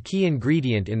and were the key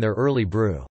ingredient in their early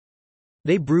brew.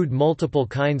 They brewed multiple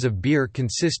kinds of beer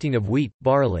consisting of wheat,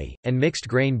 barley, and mixed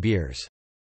grain beers.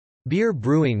 Beer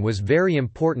brewing was very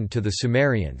important to the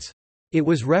Sumerians. It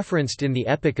was referenced in the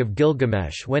Epic of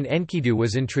Gilgamesh when Enkidu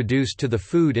was introduced to the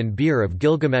food and beer of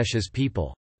Gilgamesh's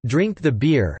people. "Drink the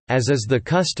beer, as is the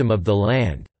custom of the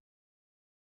land."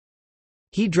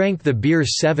 He drank the beer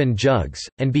 7 jugs,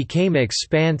 and became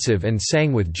expansive and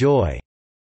sang with joy.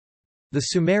 The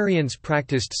Sumerians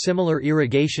practiced similar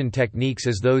irrigation techniques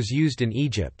as those used in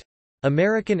Egypt.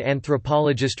 American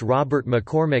anthropologist Robert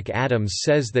McCormick Adams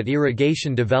says that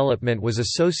irrigation development was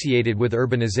associated with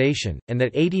urbanization, and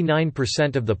that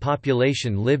 89% of the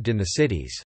population lived in the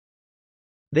cities.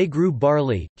 They grew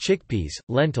barley, chickpeas,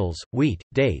 lentils, wheat,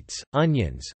 dates,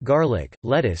 onions, garlic,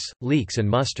 lettuce, leeks, and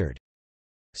mustard.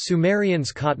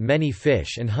 Sumerians caught many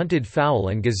fish and hunted fowl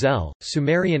and gazelle.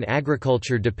 Sumerian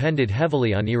agriculture depended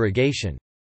heavily on irrigation.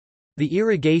 The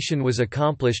irrigation was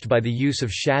accomplished by the use of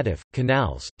shadif,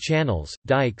 canals, channels,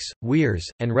 dikes, weirs,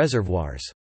 and reservoirs.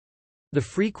 The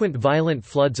frequent violent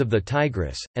floods of the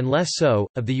Tigris, and less so,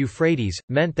 of the Euphrates,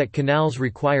 meant that canals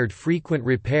required frequent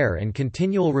repair and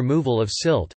continual removal of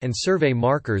silt, and survey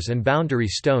markers and boundary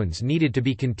stones needed to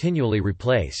be continually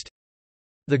replaced.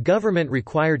 The government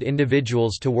required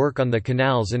individuals to work on the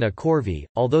canals in a corvée,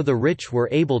 although the rich were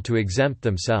able to exempt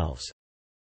themselves.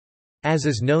 As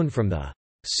is known from the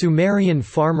Sumerian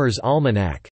Farmer's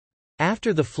Almanac,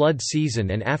 after the flood season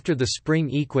and after the spring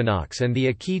equinox and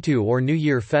the Akitu or New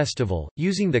Year festival,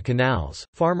 using the canals,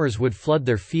 farmers would flood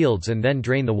their fields and then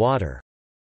drain the water.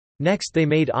 Next they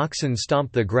made oxen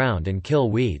stomp the ground and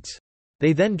kill weeds.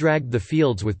 They then dragged the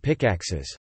fields with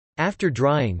pickaxes. After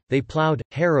drying, they plowed,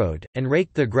 harrowed, and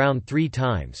raked the ground 3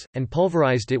 times, and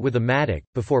pulverized it with a mattock,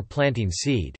 before planting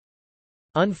seed.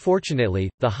 Unfortunately,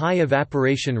 the high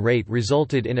evaporation rate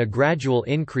resulted in a gradual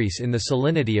increase in the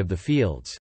salinity of the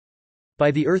fields. By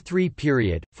the Ur-III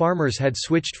period, farmers had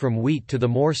switched from wheat to the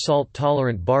more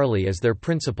salt-tolerant barley as their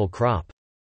principal crop.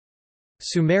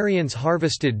 Sumerians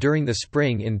harvested during the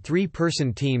spring in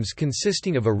 3-person teams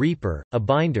consisting of a reaper, a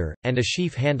binder, and a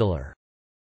sheaf handler.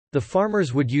 The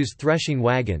farmers would use threshing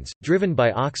wagons, driven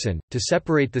by oxen, to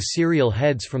separate the cereal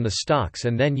heads from the stalks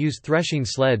and then use threshing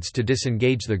sleds to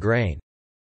disengage the grain.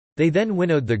 They then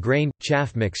winnowed the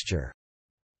grain-chaff mixture.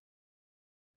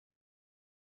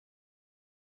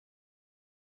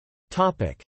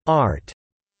 Art.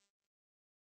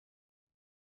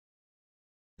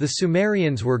 The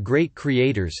Sumerians were great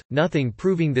creators, nothing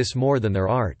proving this more than their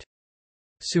art.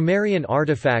 Sumerian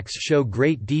artifacts show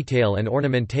great detail and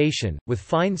ornamentation, with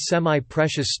fine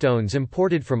semi-precious stones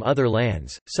imported from other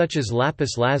lands, such as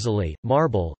lapis lazuli,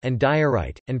 marble, and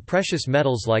diorite, and precious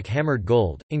metals like hammered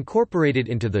gold, incorporated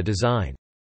into the design.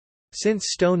 Since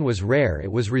stone was rare,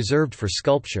 it was reserved for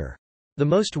sculpture. The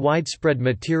most widespread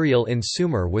material in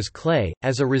Sumer was clay,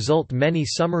 as a result many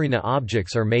Sumerina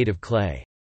objects are made of clay.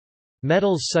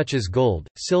 Metals such as gold,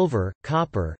 silver,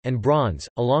 copper, and bronze,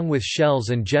 along with shells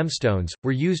and gemstones,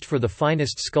 were used for the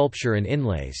finest sculpture and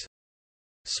inlays.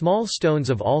 Small stones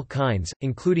of all kinds,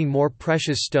 including more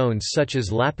precious stones such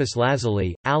as lapis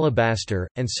lazuli, alabaster,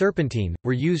 and serpentine,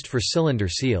 were used for cylinder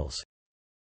seals.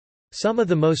 Some of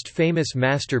the most famous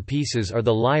masterpieces are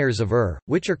the lyres of Ur,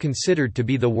 which are considered to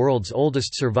be the world's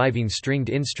oldest surviving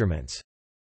stringed instruments.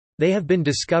 They have been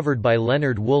discovered by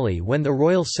Leonard Woolley when the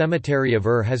Royal Cemetery of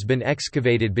Ur has been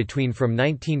excavated between from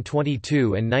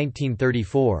 1922 and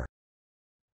 1934.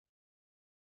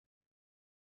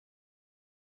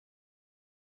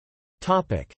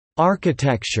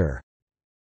 Architecture.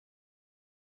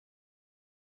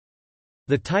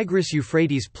 The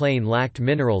Tigris-Euphrates plain lacked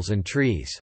minerals and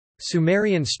trees.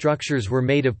 Sumerian structures were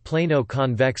made of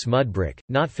plano-convex mud brick,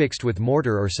 not fixed with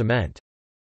mortar or cement.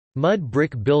 Mud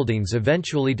brick buildings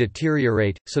eventually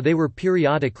deteriorate, so they were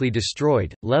periodically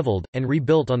destroyed, leveled, and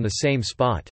rebuilt on the same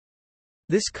spot.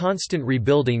 This constant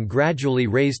rebuilding gradually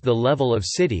raised the level of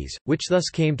cities, which thus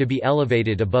came to be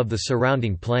elevated above the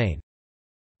surrounding plain.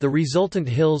 The resultant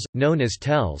hills, known as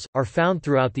tells, are found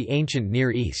throughout the ancient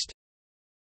Near East.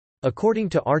 According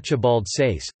to Archibald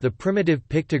Sayce, the primitive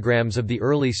pictograms of the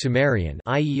early Sumerian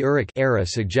i.e. Uruk era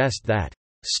suggest that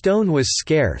stone was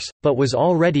scarce, but was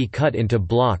already cut into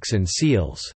blocks and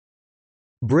seals.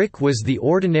 Brick was the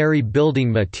ordinary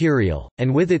building material,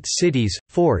 and with it cities,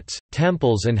 forts,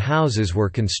 temples and houses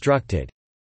were constructed.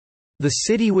 The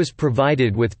city was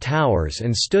provided with towers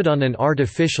and stood on an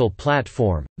artificial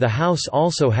platform. The house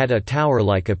also had a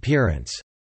tower-like appearance.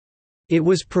 It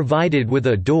was provided with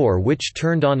a door which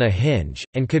turned on a hinge,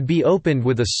 and could be opened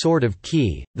with a sort of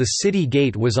key. The city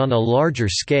gate was on a larger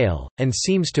scale, and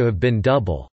seems to have been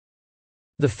double.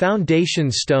 The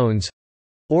foundation stones,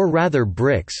 or rather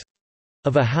bricks,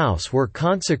 of a house were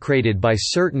consecrated by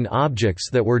certain objects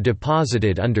that were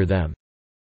deposited under them.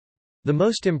 The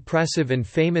most impressive and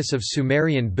famous of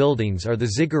Sumerian buildings are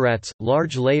the ziggurats,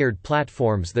 large layered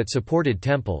platforms that supported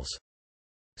temples.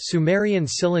 Sumerian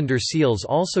cylinder seals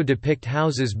also depict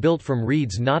houses built from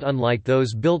reeds not unlike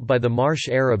those built by the Marsh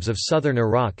Arabs of southern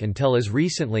Iraq until as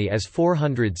recently as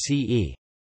 400 CE.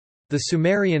 The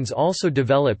Sumerians also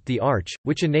developed the arch,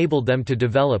 which enabled them to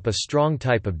develop a strong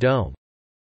type of dome.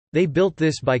 They built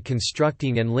this by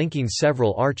constructing and linking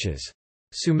several arches.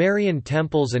 Sumerian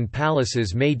temples and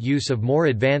palaces made use of more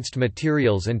advanced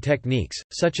materials and techniques,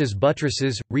 such as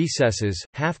buttresses, recesses,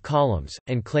 half-columns,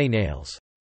 and clay nails.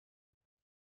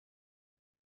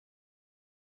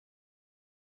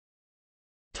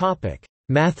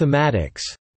 Mathematics.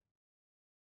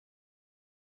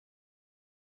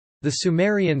 The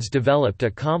Sumerians developed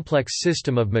a complex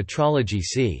system of metrology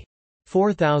c.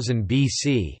 4000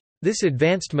 BC. This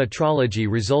advanced metrology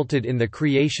resulted in the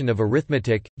creation of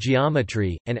arithmetic,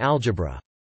 geometry, and algebra.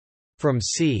 From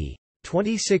c.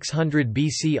 2600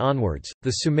 BC onwards,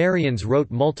 the Sumerians wrote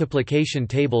multiplication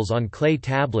tables on clay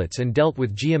tablets and dealt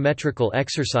with geometrical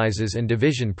exercises and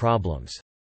division problems.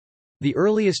 The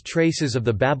earliest traces of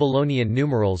the Babylonian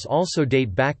numerals also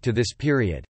date back to this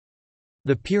period.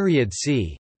 The period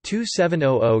c.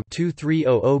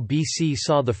 2700–2300 BC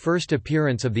saw the first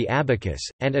appearance of the abacus,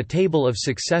 and a table of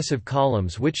successive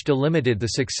columns which delimited the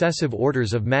successive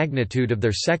orders of magnitude of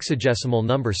their sexagesimal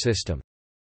number system.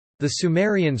 The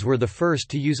Sumerians were the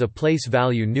first to use a place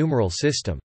value numeral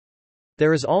system.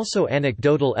 There is also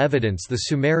anecdotal evidence the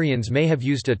Sumerians may have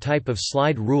used a type of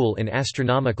slide rule in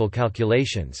astronomical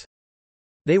calculations.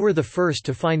 They were the first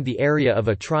to find the area of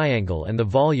a triangle and the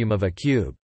volume of a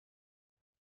cube.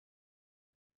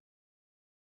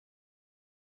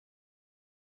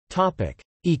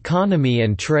 Economy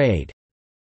and trade.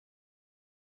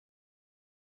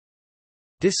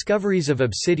 Discoveries of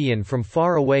obsidian from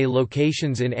far-away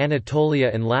locations in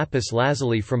Anatolia and lapis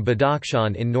lazuli from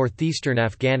Badakhshan in northeastern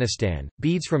Afghanistan,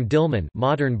 beads from Dilmun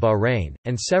modern Bahrain,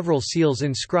 and several seals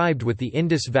inscribed with the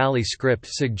Indus Valley script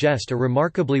suggest a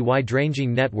remarkably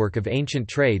wide-ranging network of ancient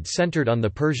trade centered on the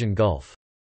Persian Gulf.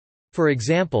 For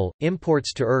example,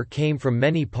 imports to Ur came from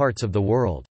many parts of the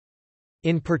world.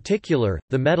 In particular,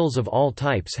 the metals of all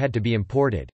types had to be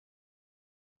imported.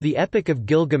 The Epic of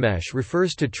Gilgamesh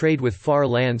refers to trade with far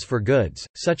lands for goods,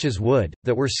 such as wood,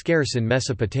 that were scarce in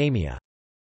Mesopotamia.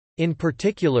 In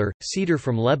particular, cedar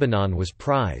from Lebanon was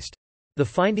prized. The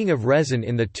finding of resin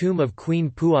in the tomb of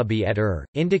Queen Puabi at Ur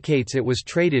indicates it was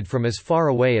traded from as far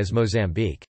away as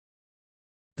Mozambique.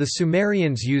 The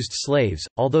Sumerians used slaves,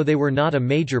 although they were not a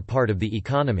major part of the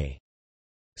economy.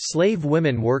 Slave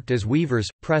women worked as weavers,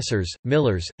 pressers,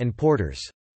 millers, and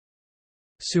porters.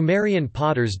 Sumerian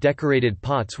potters decorated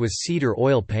pots with cedar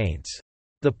oil paints.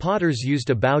 The potters used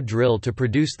a bow drill to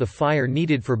produce the fire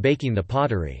needed for baking the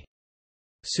pottery.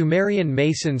 Sumerian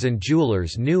masons and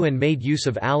jewelers knew and made use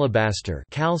of alabaster,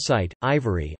 calcite,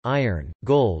 ivory, iron,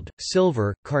 gold,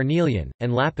 silver, carnelian,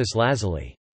 and lapis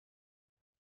lazuli.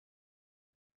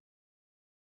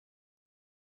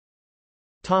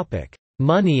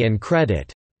 Money and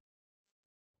credit.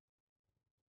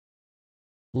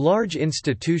 Large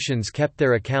institutions kept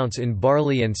their accounts in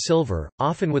barley and silver,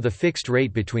 often with a fixed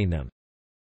rate between them.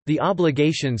 The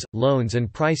obligations, loans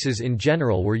and prices in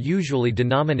general were usually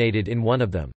denominated in one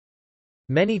of them.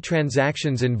 Many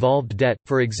transactions involved debt,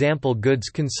 for example goods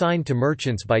consigned to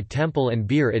merchants by temple and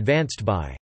beer advanced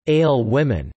by ale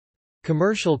women.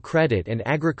 Commercial credit and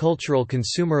agricultural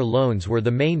consumer loans were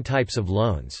the main types of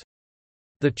loans.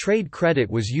 The trade credit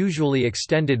was usually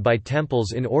extended by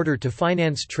temples in order to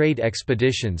finance trade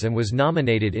expeditions and was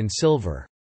nominated in silver.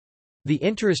 The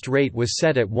interest rate was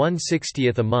set at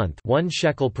 1/60th a month, 1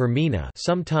 shekel per mina,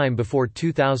 sometime before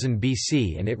 2000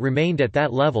 BC, and it remained at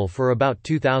that level for about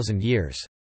 2000 years.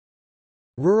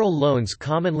 Rural loans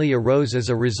commonly arose as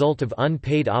a result of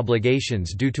unpaid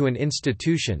obligations due to an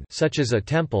institution such as a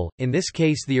temple. In this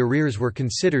case, the arrears were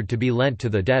considered to be lent to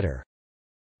the debtor.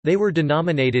 They were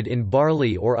denominated in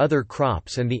barley or other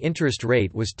crops, and the interest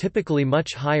rate was typically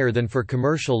much higher than for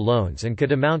commercial loans and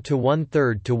could amount to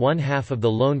 1/3 to 1/2 of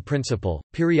the loan principal.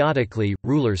 Periodically,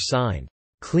 rulers signed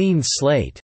clean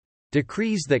slate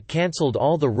decrees that cancelled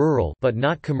all the rural but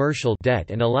not commercial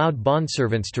debt and allowed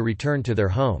bondservants to return to their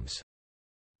homes.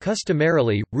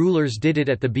 Customarily, rulers did it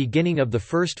at the beginning of the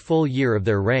first full year of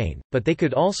their reign, but they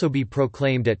could also be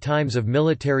proclaimed at times of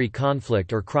military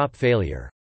conflict or crop failure.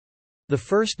 The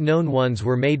first known ones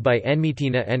were made by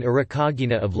Enmetina and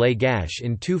Urakagina of Lagash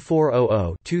in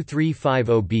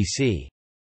 2400–2350 BC.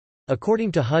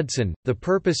 According to Hudson, the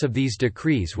purpose of these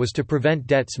decrees was to prevent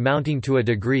debts mounting to a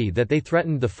degree that they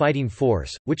threatened the fighting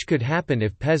force, which could happen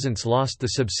if peasants lost the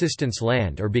subsistence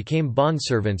land or became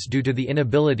bondservants due to the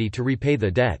inability to repay the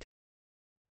debt.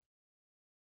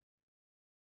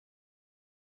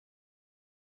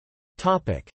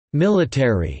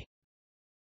 Military.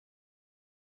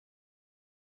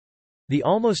 The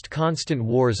almost constant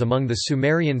wars among the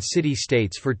Sumerian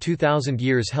city-states for 2000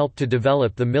 years helped to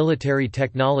develop the military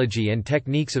technology and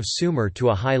techniques of Sumer to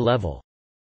a high level.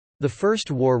 The first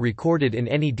war recorded in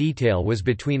any detail was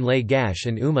between Lagash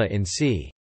and Umma in c.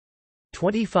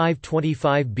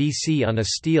 2525 BC on a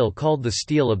stele called the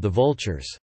Stele of the Vultures.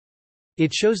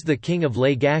 It shows the king of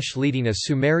Lagash leading a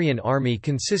Sumerian army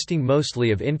consisting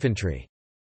mostly of infantry.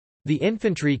 The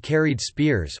infantry carried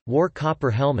spears, wore copper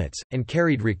helmets, and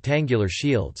carried rectangular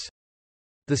shields.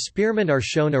 The spearmen are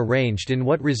shown arranged in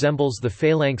what resembles the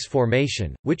phalanx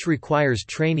formation, which requires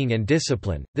training and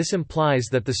discipline. This implies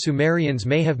that the Sumerians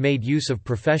may have made use of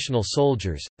professional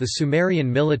soldiers. The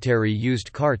Sumerian military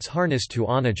used carts harnessed to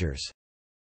onagers.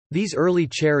 These early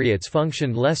chariots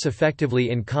functioned less effectively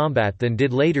in combat than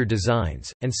did later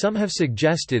designs, and some have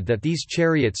suggested that these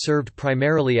chariots served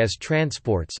primarily as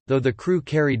transports, though the crew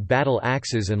carried battle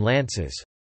axes and lances.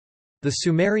 The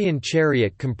Sumerian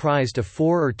chariot comprised a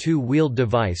 4 or 2-wheeled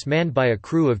device manned by a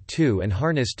crew of 2 and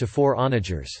harnessed to 4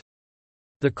 onagers.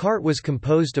 The cart was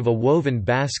composed of a woven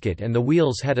basket and the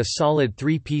wheels had a solid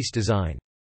 3-piece design.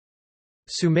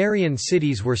 Sumerian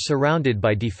cities were surrounded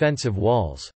by defensive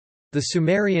walls. The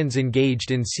Sumerians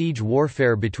engaged in siege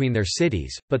warfare between their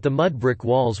cities, but the mud brick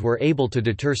walls were able to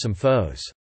deter some foes.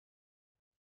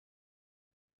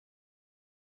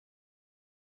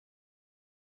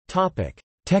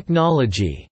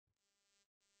 Technology.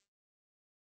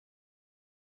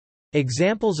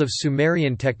 Examples of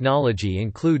Sumerian technology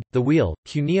include, the wheel,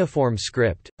 cuneiform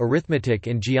script, arithmetic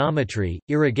and geometry,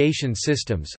 irrigation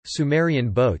systems, Sumerian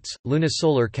boats,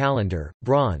 lunisolar calendar,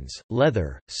 bronze,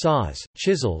 leather, saws,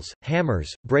 chisels,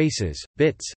 hammers, braces,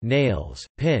 bits, nails,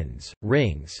 pins,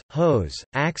 rings, hoes,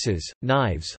 axes,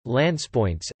 knives,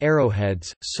 lancepoints,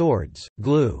 arrowheads, swords,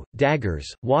 glue,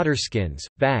 daggers, waterskins,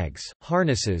 bags,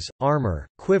 harnesses, armor,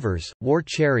 quivers, war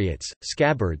chariots,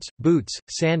 scabbards, boots,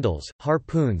 sandals,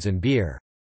 harpoons and beer.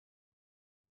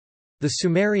 The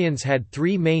Sumerians had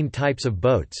 3 main types of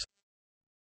boats.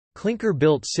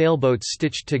 Clinker-built sailboats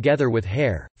stitched together with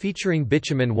hair, featuring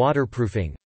bitumen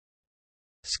waterproofing.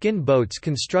 Skin boats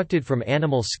constructed from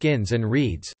animal skins and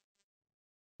reeds.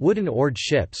 Wooden oared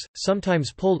ships,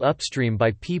 sometimes pulled upstream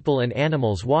by people and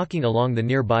animals walking along the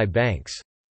nearby banks.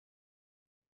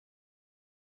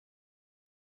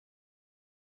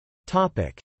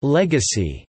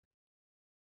 Legacy.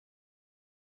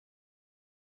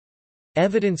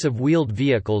 Evidence of wheeled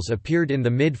vehicles appeared in the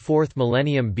mid-4th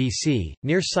millennium BC,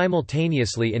 near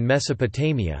simultaneously in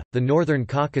Mesopotamia, the northern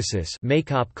Caucasus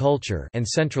culture, and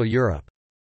Central Europe.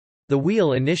 The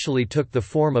wheel initially took the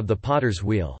form of the potter's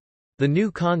wheel. The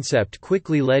new concept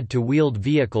quickly led to wheeled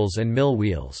vehicles and mill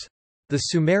wheels. The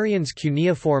Sumerians'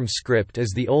 cuneiform script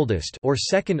is the oldest or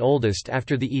second oldest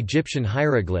after the Egyptian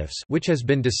hieroglyphs, which has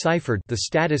been deciphered. The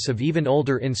status of even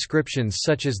older inscriptions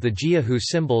such as the Jiahu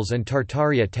symbols and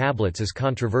Tartaria tablets is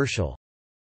controversial.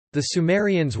 The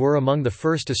Sumerians were among the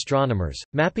first astronomers,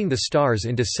 mapping the stars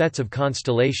into sets of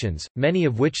constellations, many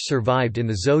of which survived in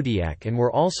the zodiac and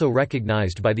were also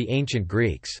recognized by the ancient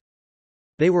Greeks.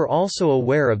 They were also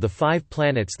aware of the 5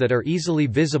 planets that are easily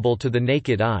visible to the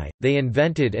naked eye. They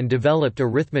invented and developed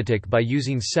arithmetic by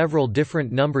using several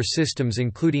different number systems,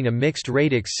 including a mixed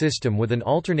radix system with an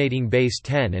alternating base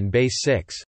 10 and base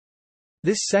 6.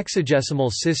 This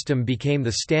sexagesimal system became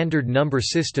the standard number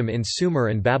system in Sumer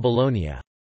and Babylonia.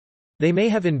 They may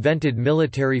have invented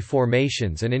military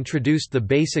formations and introduced the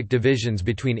basic divisions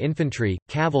between infantry,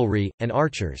 cavalry, and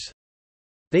archers.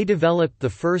 They developed the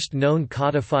first known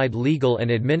codified legal and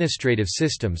administrative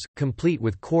systems, complete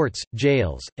with courts,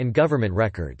 jails, and government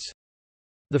records.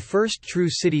 The first true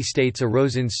city-states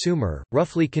arose in Sumer,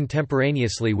 roughly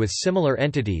contemporaneously with similar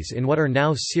entities in what are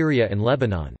now Syria and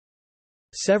Lebanon.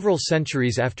 Several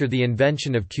centuries after the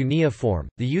invention of cuneiform,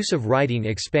 the use of writing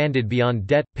expanded beyond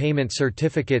debt, payment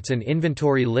certificates and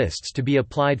inventory lists to be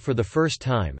applied for the first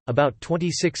time, about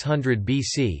 2600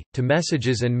 BC, to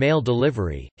messages and mail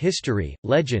delivery, history,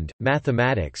 legend,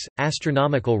 mathematics,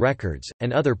 astronomical records,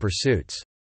 and other pursuits.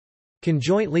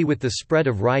 Conjointly with the spread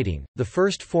of writing, the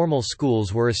first formal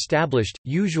schools were established,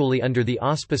 usually under the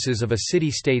auspices of a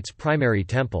city-state's primary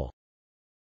temple.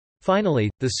 Finally,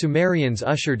 the Sumerians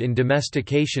ushered in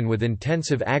domestication with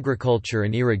intensive agriculture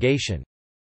and irrigation.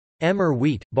 Emmer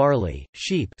wheat, barley,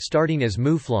 sheep starting as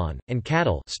mouflon, and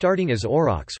cattle starting as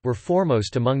aurochs were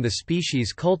foremost among the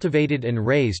species cultivated and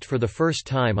raised for the first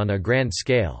time on a grand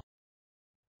scale.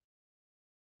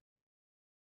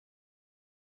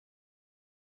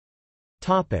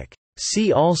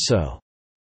 See also: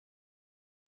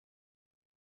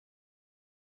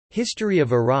 History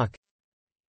of Iraq,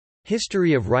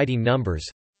 History of writing numbers,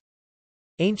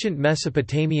 Ancient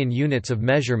Mesopotamian units of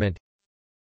measurement,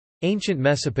 Ancient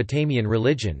Mesopotamian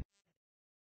religion.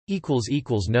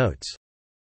 Notes